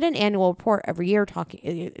 So you submit an annual report every year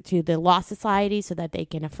talking to the Law Society so that they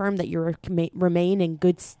can affirm that you remain in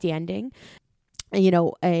good standing. You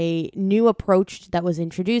know, a new approach that was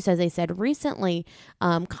introduced, as I said recently,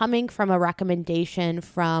 coming from a recommendation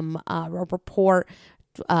from a report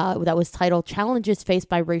that was titled Challenges Faced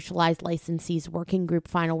by Racialized Licensees Working Group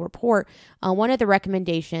Final Report. One of the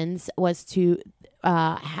recommendations was to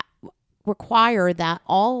require that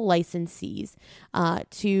all licensees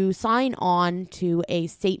to sign on to a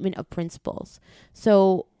statement of principles.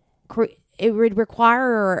 So it would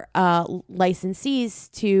require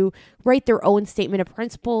licensees to write their own statement of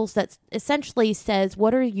principles that essentially says,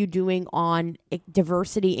 what are you doing on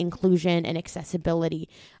diversity, inclusion, and accessibility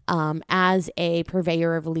as a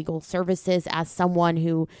purveyor of legal services, as someone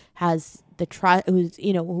who has the trust, who's,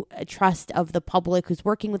 you know, a trust of the public, who's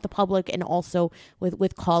working with the public, and also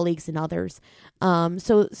with colleagues and others.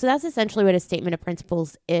 So that's essentially what a statement of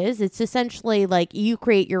principles is. It's essentially like you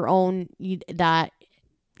create your own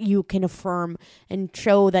you can affirm and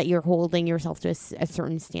show that you're holding yourself to a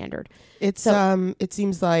certain standard. It's it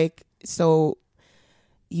seems like, so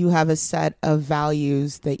you have a set of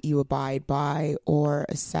values that you abide by, or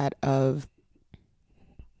a set of,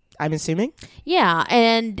 I'm assuming? Yeah.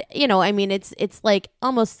 And, I mean, it's like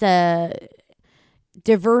almost a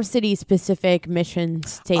diversity specific mission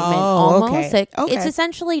statement. Almost. Okay. It's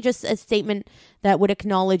essentially just a statement that would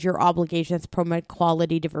acknowledge your obligations to promote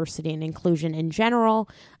equality, diversity, and inclusion in general,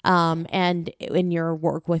 and in your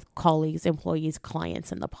work with colleagues, employees,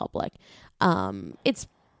 clients, and the public. It's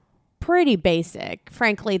pretty basic.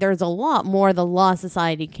 Frankly, there's a lot more the Law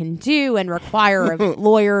Society can do and require of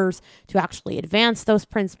lawyers to actually advance those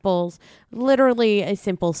principles. Literally a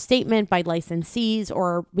simple statement by licensees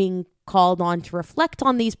or being called on to reflect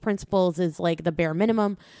on these principles is like the bare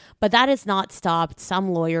minimum, but that has not stopped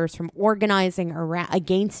some lawyers from organizing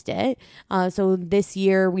against it. So this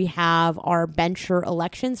year we have our bencher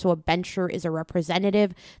election. So a bencher is a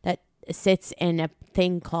representative that sits in a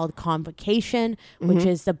thing called convocation, which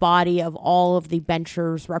is the body of all of the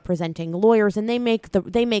benchers representing lawyers, and they make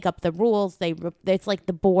up the rules. It's like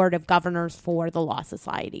the board of governors for the Law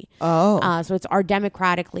Society. So it's our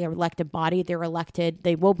democratically elected body. They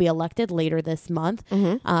will be elected later this month.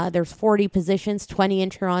 There's 40 positions, 20 in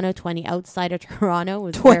Toronto, 20 outside of Toronto.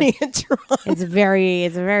 In Toronto. It's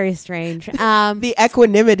very strange. The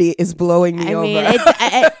equanimity is blowing me over.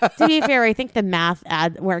 To be fair, I think the math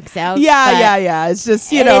works out. Yeah. It's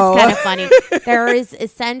just, It's kind of funny. There is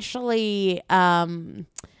essentially,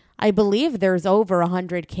 I believe there's over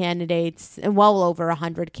 100 candidates, well over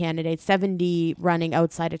 100 candidates, 70 running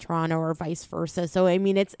outside of Toronto or vice versa. So, I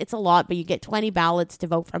mean, it's a lot, but you get 20 ballots to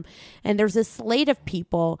vote from. And there's a slate of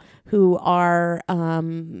people who are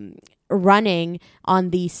running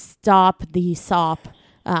on the Stop the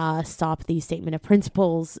Statement of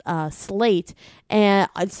Principles slate, and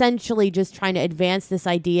essentially just trying to advance this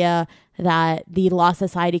idea that the Law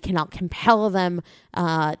Society cannot compel them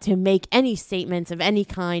to make any statements of any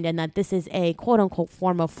kind, and that this is a quote-unquote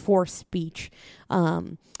form of forced speech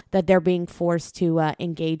that they're being forced to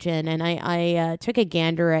engage in. And I took a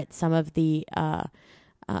gander at some of the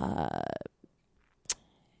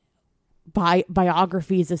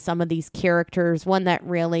biographies of some of these characters. One that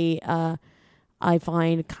really I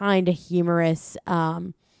find kind of humorous.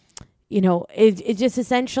 It just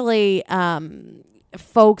essentially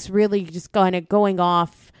folks really just kind of going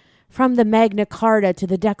off from the Magna Carta to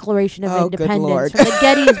the Declaration of Independence, from the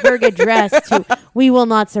Gettysburg Address to We Will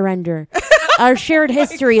Not Surrender. Our shared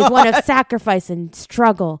history is one of sacrifice and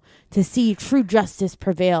struggle to see true justice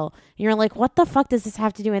prevail. And you're like, what the fuck does this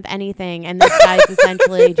have to do with anything? And this guy's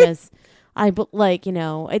essentially just...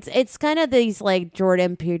 it's kind of these like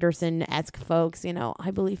Jordan Peterson-esque folks,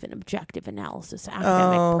 I believe in objective analysis,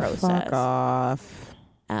 academic process. Fuck off.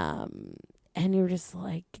 And you're just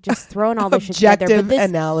throwing all this shit together. But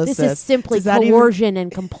analysis. This is simply coercion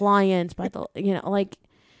and compliance by the,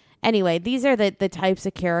 anyway, these are the types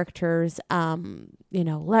of characters,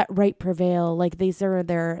 let right prevail. Like these are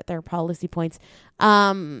their policy points.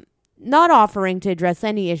 Not offering to address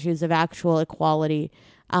any issues of actual equality.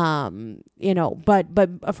 But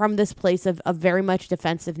from this place of very much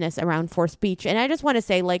defensiveness around forced speech. And I just want to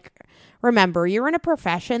say, remember, you're in a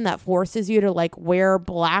profession that forces you to wear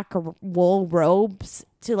black wool robes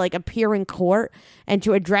to appear in court and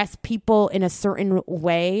to address people in a certain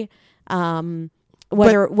way.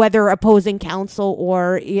 Whether opposing counsel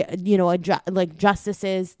or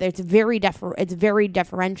justices, it's very deferential. It's very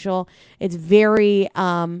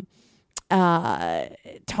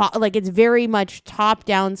it's very much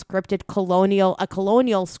top-down scripted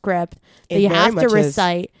colonial script that you have to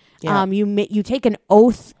recite. Yeah. You take an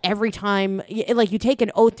oath every time, you take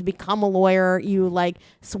an oath to become a lawyer. You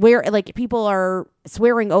swear, people are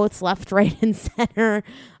swearing oaths left, right, and center.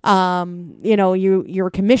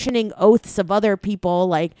 You're commissioning oaths of other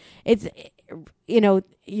people.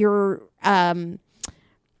 You're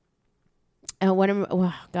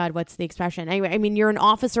what's the expression? Anyway, I mean, you're an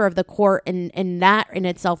officer of the court, and that in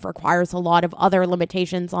itself requires a lot of other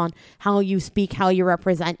limitations on how you speak, how you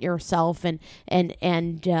represent yourself, and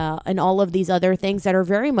all of these other things that are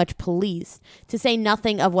very much policed. To say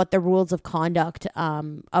nothing of what the rules of conduct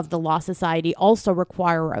of the Law Society also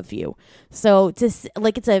require of you. So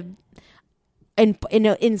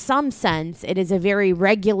in some sense, it is a very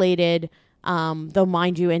regulated. Though,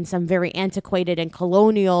 mind you, in some very antiquated and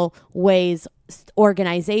colonial ways,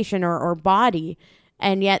 organization or body.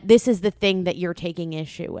 And yet this is the thing that you're taking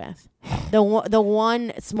issue with. The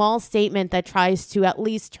one small statement that tries to at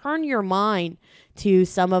least turn your mind to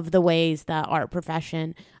some of the ways that our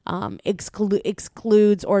profession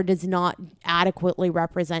excludes or does not adequately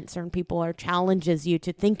represent certain people, or challenges you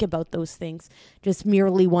to think about those things just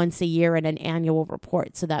merely once a year in an annual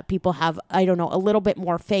report, so that people have, I don't know, a little bit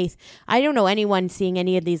more faith. I don't know anyone seeing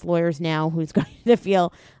any of these lawyers now who's going to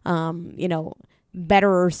feel,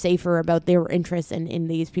 better or safer about their interests in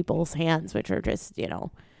these people's hands, which are just,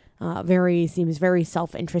 seems very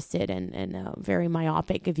self-interested and very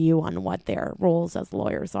myopic view on what their roles as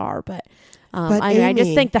lawyers are. But Amy, I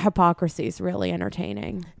just think the hypocrisy is really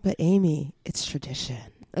entertaining. But Amy, it's tradition.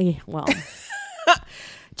 Well,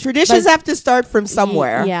 traditions have to start from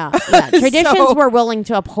somewhere. Yeah. Traditions we're willing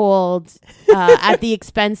to uphold at the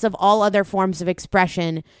expense of all other forms of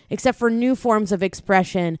expression, except for new forms of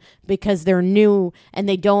expression, because they're new and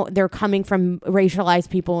they're coming from racialized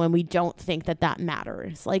people, and we don't think that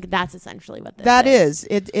matters. Like, that's essentially what this is.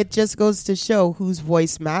 It just goes to show whose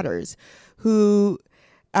voice matters,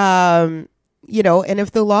 and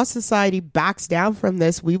if the Law Society backs down from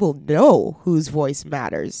this, we will know whose voice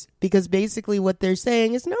matters, because basically what they're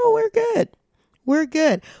saying is, no, we're good. We're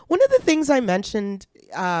good. One of the things I mentioned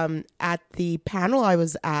at the panel I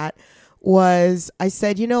was at was, I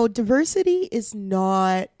said, diversity is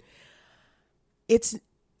not, it's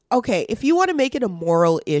okay. If you want to make it a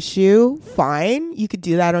moral issue, fine. You could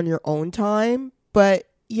do that on your own time. But,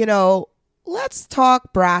 let's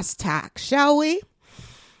talk brass tacks, shall we?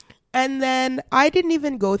 And then I didn't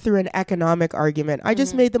even go through an economic argument. I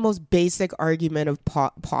just made the most basic argument of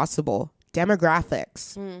possible.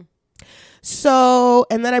 Demographics. So,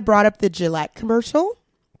 and then I brought up the Gillette commercial.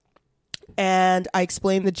 And I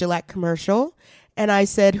explained the Gillette commercial. And I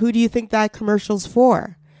said, who do you think that commercial's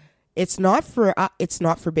for? It's not for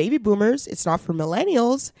baby boomers. It's not for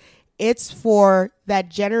millennials. It's for that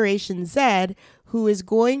Generation Z, who is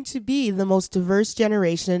going to be the most diverse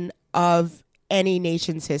generation of any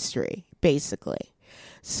nation's history, basically.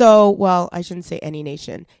 So, well, I shouldn't say any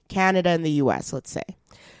nation, Canada and the US, let's say.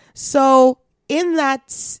 So in that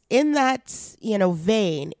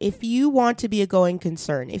vein, if you want to be a going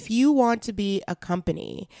concern, if you want to be a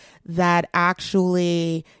company that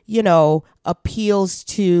actually, appeals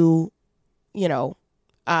to,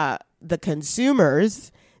 the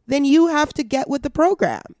consumers, then you have to get with the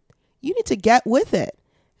program. You need to get with it.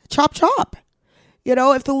 Chop, chop.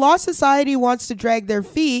 If the Law Society wants to drag their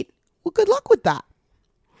feet, well, good luck with that.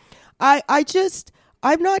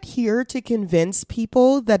 I'm not here to convince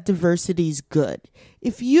people that diversity is good.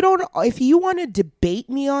 If you want to debate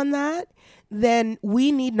me on that, then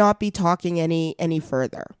we need not be talking any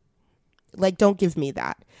further. Like, don't give me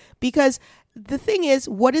that. Because the thing is,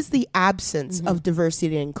 what is the absence of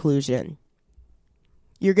diversity and inclusion?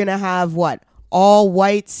 You're going to have what? All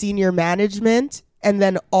white senior management and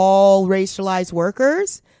then all racialized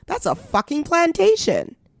workers? That's a fucking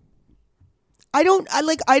plantation. I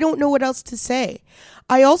don't know what else to say.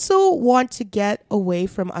 I also want to get away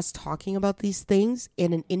from us talking about these things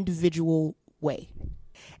in an individual way.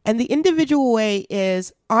 And the individual way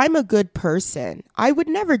is, I'm a good person. I would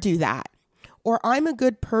never do that. Or I'm a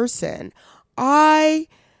good person. I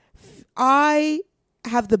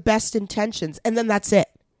have the best intentions. And then that's it.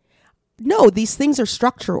 No, these things are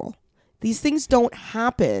structural. These things don't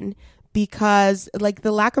happen because, like,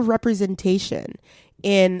 the lack of representation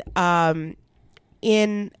in a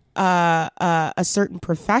certain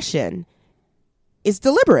profession is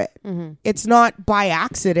deliberate. It's not by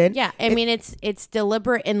accident. Yeah, I mean, it's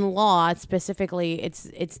deliberate in law specifically.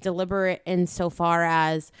 It's deliberate insofar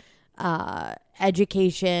as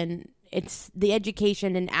education. It's the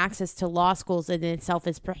education and access to law schools in itself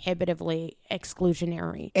is prohibitively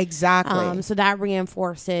exclusionary. Exactly. So that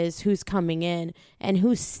reinforces who's coming in and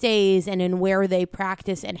who stays, and in where they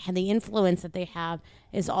practice, and the influence that they have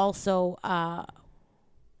is also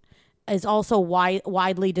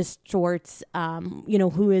widely distorts,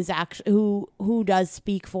 who is actually who does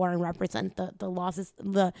speak for and represent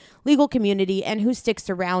the legal community, and who sticks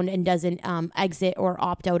around and doesn't exit or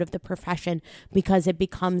opt out of the profession because it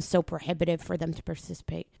becomes so prohibitive for them to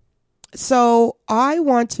participate. So I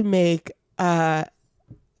want to make a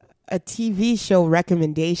TV show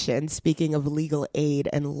recommendation, speaking of legal aid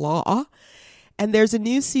and law, and there's a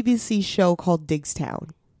new CBC show called Diggstown.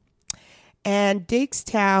 And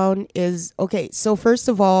Diggstown is, okay, so first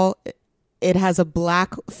of all, it has a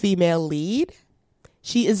Black female lead.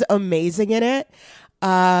 She is amazing in it.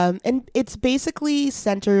 And it's basically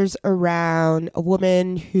centers around a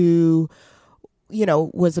woman who,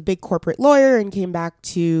 was a big corporate lawyer and came back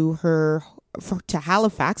to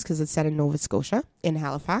Halifax, because it's set in Nova Scotia, in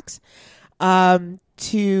Halifax.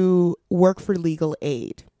 to work for legal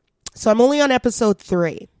aid. So I'm only on episode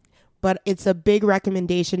 3, but it's a big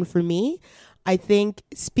recommendation for me. I think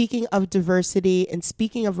speaking of diversity and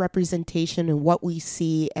speaking of representation and what we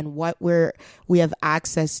see and what we have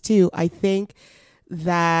access to, I think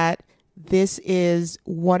that this is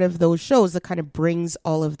one of those shows that kind of brings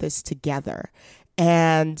all of this together.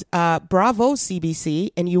 And bravo,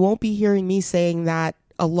 CBC. And you won't be hearing me saying that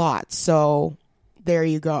a lot. So there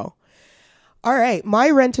you go. All right.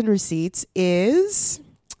 My rent and receipts is...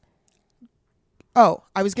 Oh,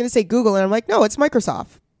 I was going to say Google, and I'm like, no, it's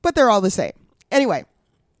Microsoft. But they're all the same. Anyway,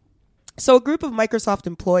 so a group of Microsoft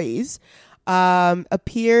employees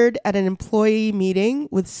appeared at an employee meeting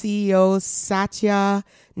with CEO Satya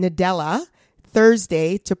Nadella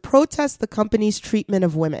Thursday to protest the company's treatment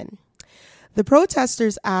of women. The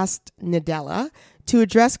protesters asked Nadella to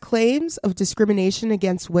address claims of discrimination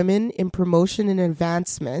against women in promotion and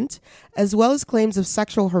advancement, as well as claims of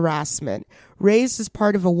sexual harassment, raised as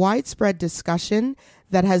part of a widespread discussion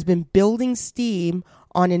that has been building steam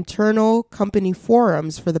on internal company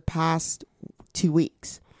forums for the past 2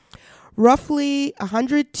 weeks. Roughly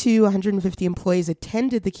 100 to 150 employees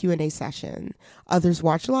attended the Q&A session. Others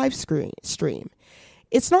watched live stream.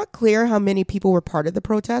 It's not clear how many people were part of the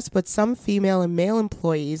protest, but some female and male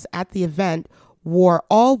employees at the event wore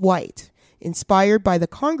all white, inspired by the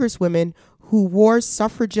congresswomen who wore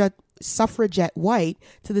suffragette white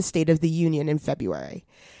to the State of the Union in February.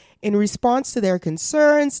 In response to their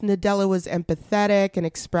concerns, Nadella was empathetic and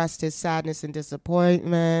expressed his sadness and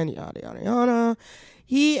disappointment, yada, yada, yada.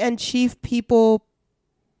 He and Chief People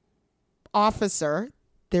Officer,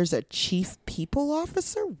 there's a Chief People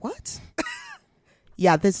Officer? What?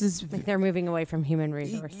 Yeah, this is... Like they're moving away from human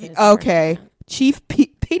resources. Okay.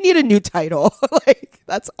 They need a new title. Like,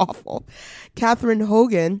 that's awful. Catherine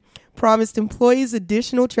Hogan promised employees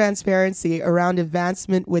additional transparency around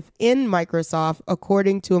advancement within Microsoft,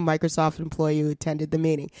 according to a Microsoft employee who attended the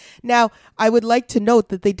meeting. Now, I would like to note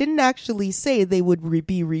that they didn't actually say they would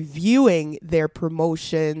be reviewing their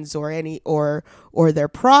promotions or their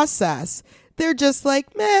process. They're just like,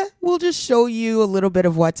 we'll just show you a little bit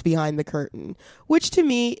of what's behind the curtain, which to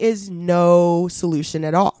me is no solution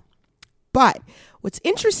at all. But what's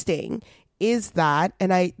interesting is that,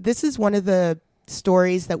 and this is one of the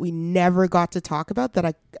stories that we never got to talk about that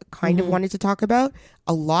I kind of wanted to talk about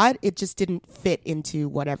a lot. It just didn't fit into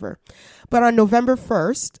whatever. But on November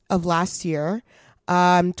 1st of last year,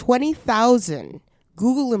 20,000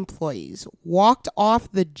 Google employees walked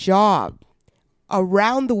off the job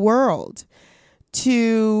around the world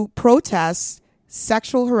to protest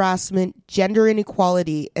sexual harassment, gender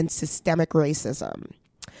inequality, and systemic racism.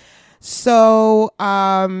 So,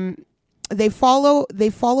 they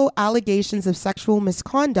follow allegations of sexual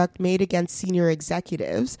misconduct made against senior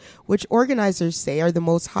executives, which organizers say are the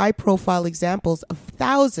most high-profile examples of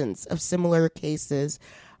thousands of similar cases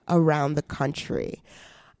around the country.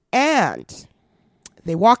 And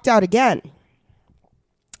they walked out again.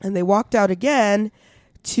 And they walked out again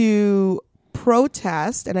to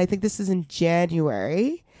protest, and I think this is in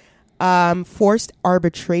January, forced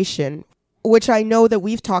arbitration, which I know that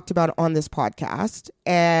we've talked about on this podcast,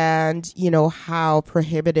 and, you know, how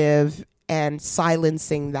prohibitive and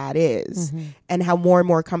silencing that is, and how more and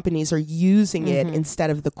more companies are using it instead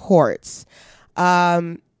of the courts.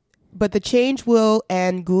 But the change will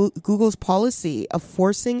end Google's policy of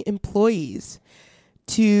forcing employees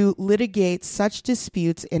to litigate such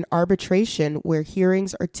disputes in arbitration where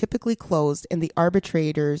hearings are typically closed and the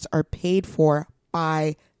arbitrators are paid for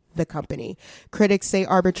by the company. Critics say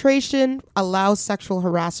arbitration allows sexual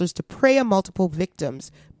harassers to prey on multiple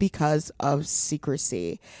victims because of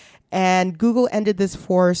secrecy. And Google ended this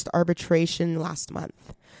forced arbitration last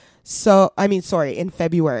month. In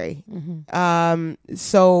February.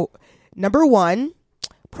 So, number one,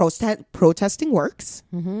 protesting works.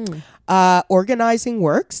 Organizing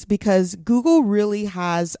works because Google really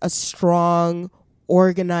has a strong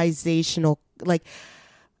organizational,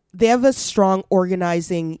 they have a strong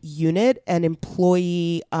organizing unit and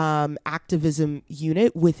employee activism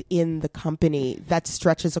unit within the company that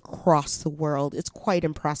stretches across the world. It's quite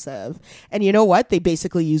impressive. And you know what? They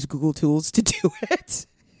basically use Google tools to do it,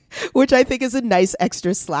 which I think is a nice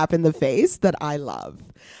extra slap in the face that I love.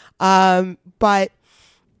 But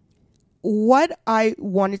what I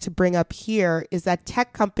wanted to bring up here is that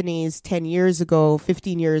tech companies 10 years ago,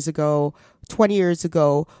 15 years ago, 20 years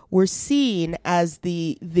ago were seen as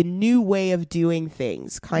the new way of doing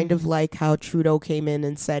things, kind of like how Trudeau came in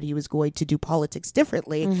and said he was going to do politics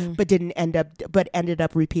differently, but ended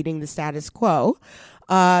up repeating the status quo.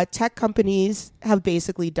 tech companies have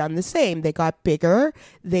basically done the same. They got bigger,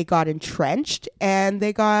 they got entrenched, and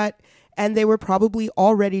they were probably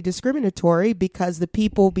already discriminatory because the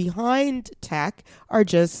people behind tech are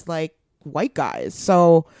just like white guys.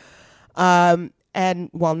 So, and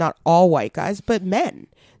well, not all white guys, but men.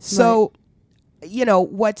 So, you know,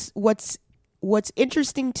 what's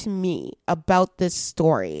interesting to me about this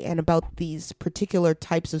story and about these particular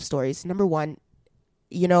types of stories, number one,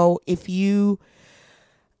 you know, if you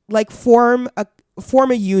like form a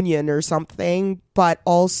union or something, but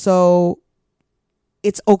also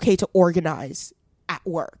it's okay to organize at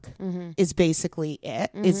work is basically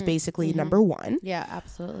it. Is basically number one. Yeah,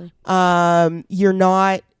 absolutely.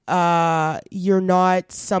 You're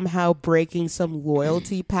not somehow breaking some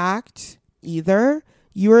loyalty pact either.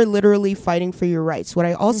 You are literally fighting for your rights. What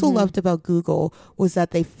I also loved about Google was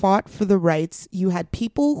that they fought for the rights. You had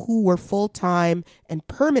people who were full-time and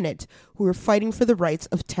permanent who were fighting for the rights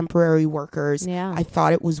of temporary workers. Yeah. I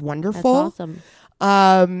thought it was wonderful. That's awesome.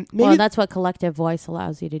 Maybe Well, that's what collective voice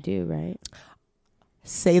allows you to do, right?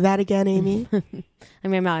 say that again, Amy. I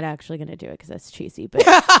mean, I'm not actually going to do it because that's cheesy, but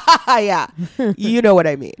yeah, you know what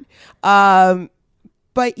I mean.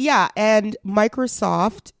 But yeah, and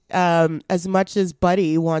Microsoft, as much as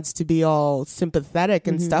Buddy wants to be all sympathetic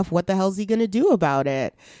and stuff, what the hell is he going to do about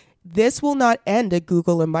it? This will not end at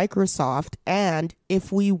Google and Microsoft. And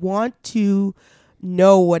if we want to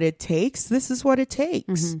know what it takes, this is what it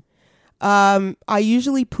takes. I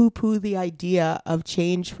usually poo-poo the idea of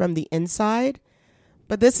change from the inside,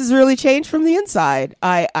 but this is really change from the inside.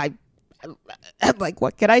 I like,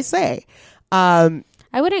 what can I say? I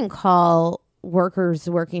wouldn't call workers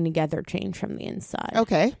working together change from the inside.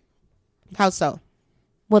 Okay. How so?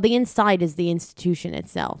 Well, the inside is the institution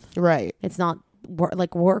itself. Right. It's not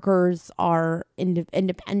like workers are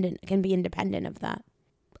independent, can be independent of that.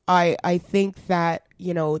 I think that,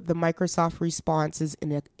 you know, the Microsoft response is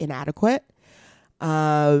inadequate.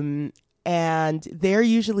 And they're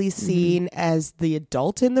usually seen as the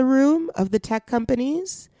adult in the room of the tech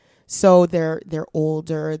companies. So they're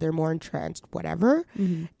older, they're more entrenched, whatever.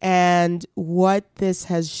 And what this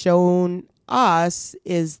has shown us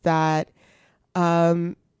is that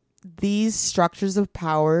these structures of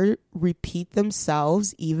power repeat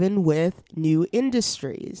themselves even with new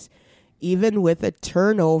industries, even with a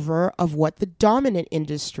turnover of what the dominant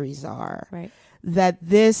industries are. Right. That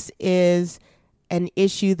this is an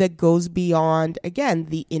issue that goes beyond, again,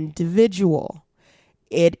 the individual.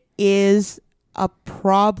 It is a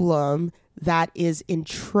problem that is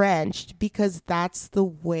entrenched because that's the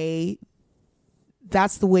way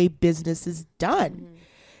business is done.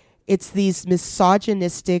 It's these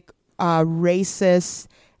misogynistic, racist,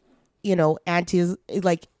 you know,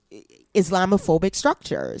 Islamophobic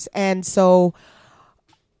structures. And so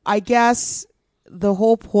I guess the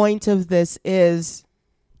whole point of this is,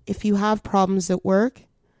 if you have problems at work,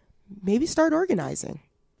 maybe start organizing.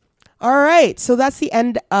 All right. So that's the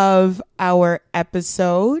end of our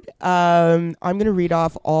episode. I'm going to read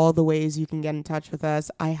off all the ways you can get in touch with us.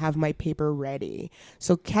 I have my paper ready.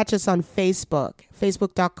 So catch us on Facebook,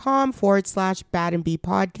 facebook.com/Bad and B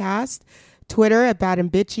Podcast, Twitter at Bad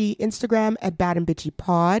and Bitchy, Instagram at Bad and Bitchy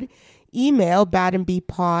Pod, email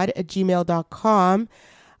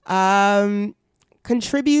badandbpod@gmail.com.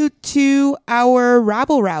 Contribute to our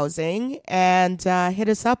rabble rousing and hit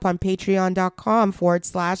us up on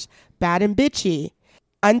patreon.com/Bad and Bitchy.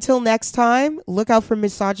 Until next time, look out for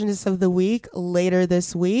Misogynist of the Week later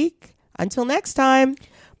this week. Until next time,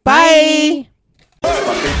 bye. Bye.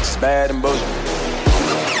 My bitch is bad and bullshit.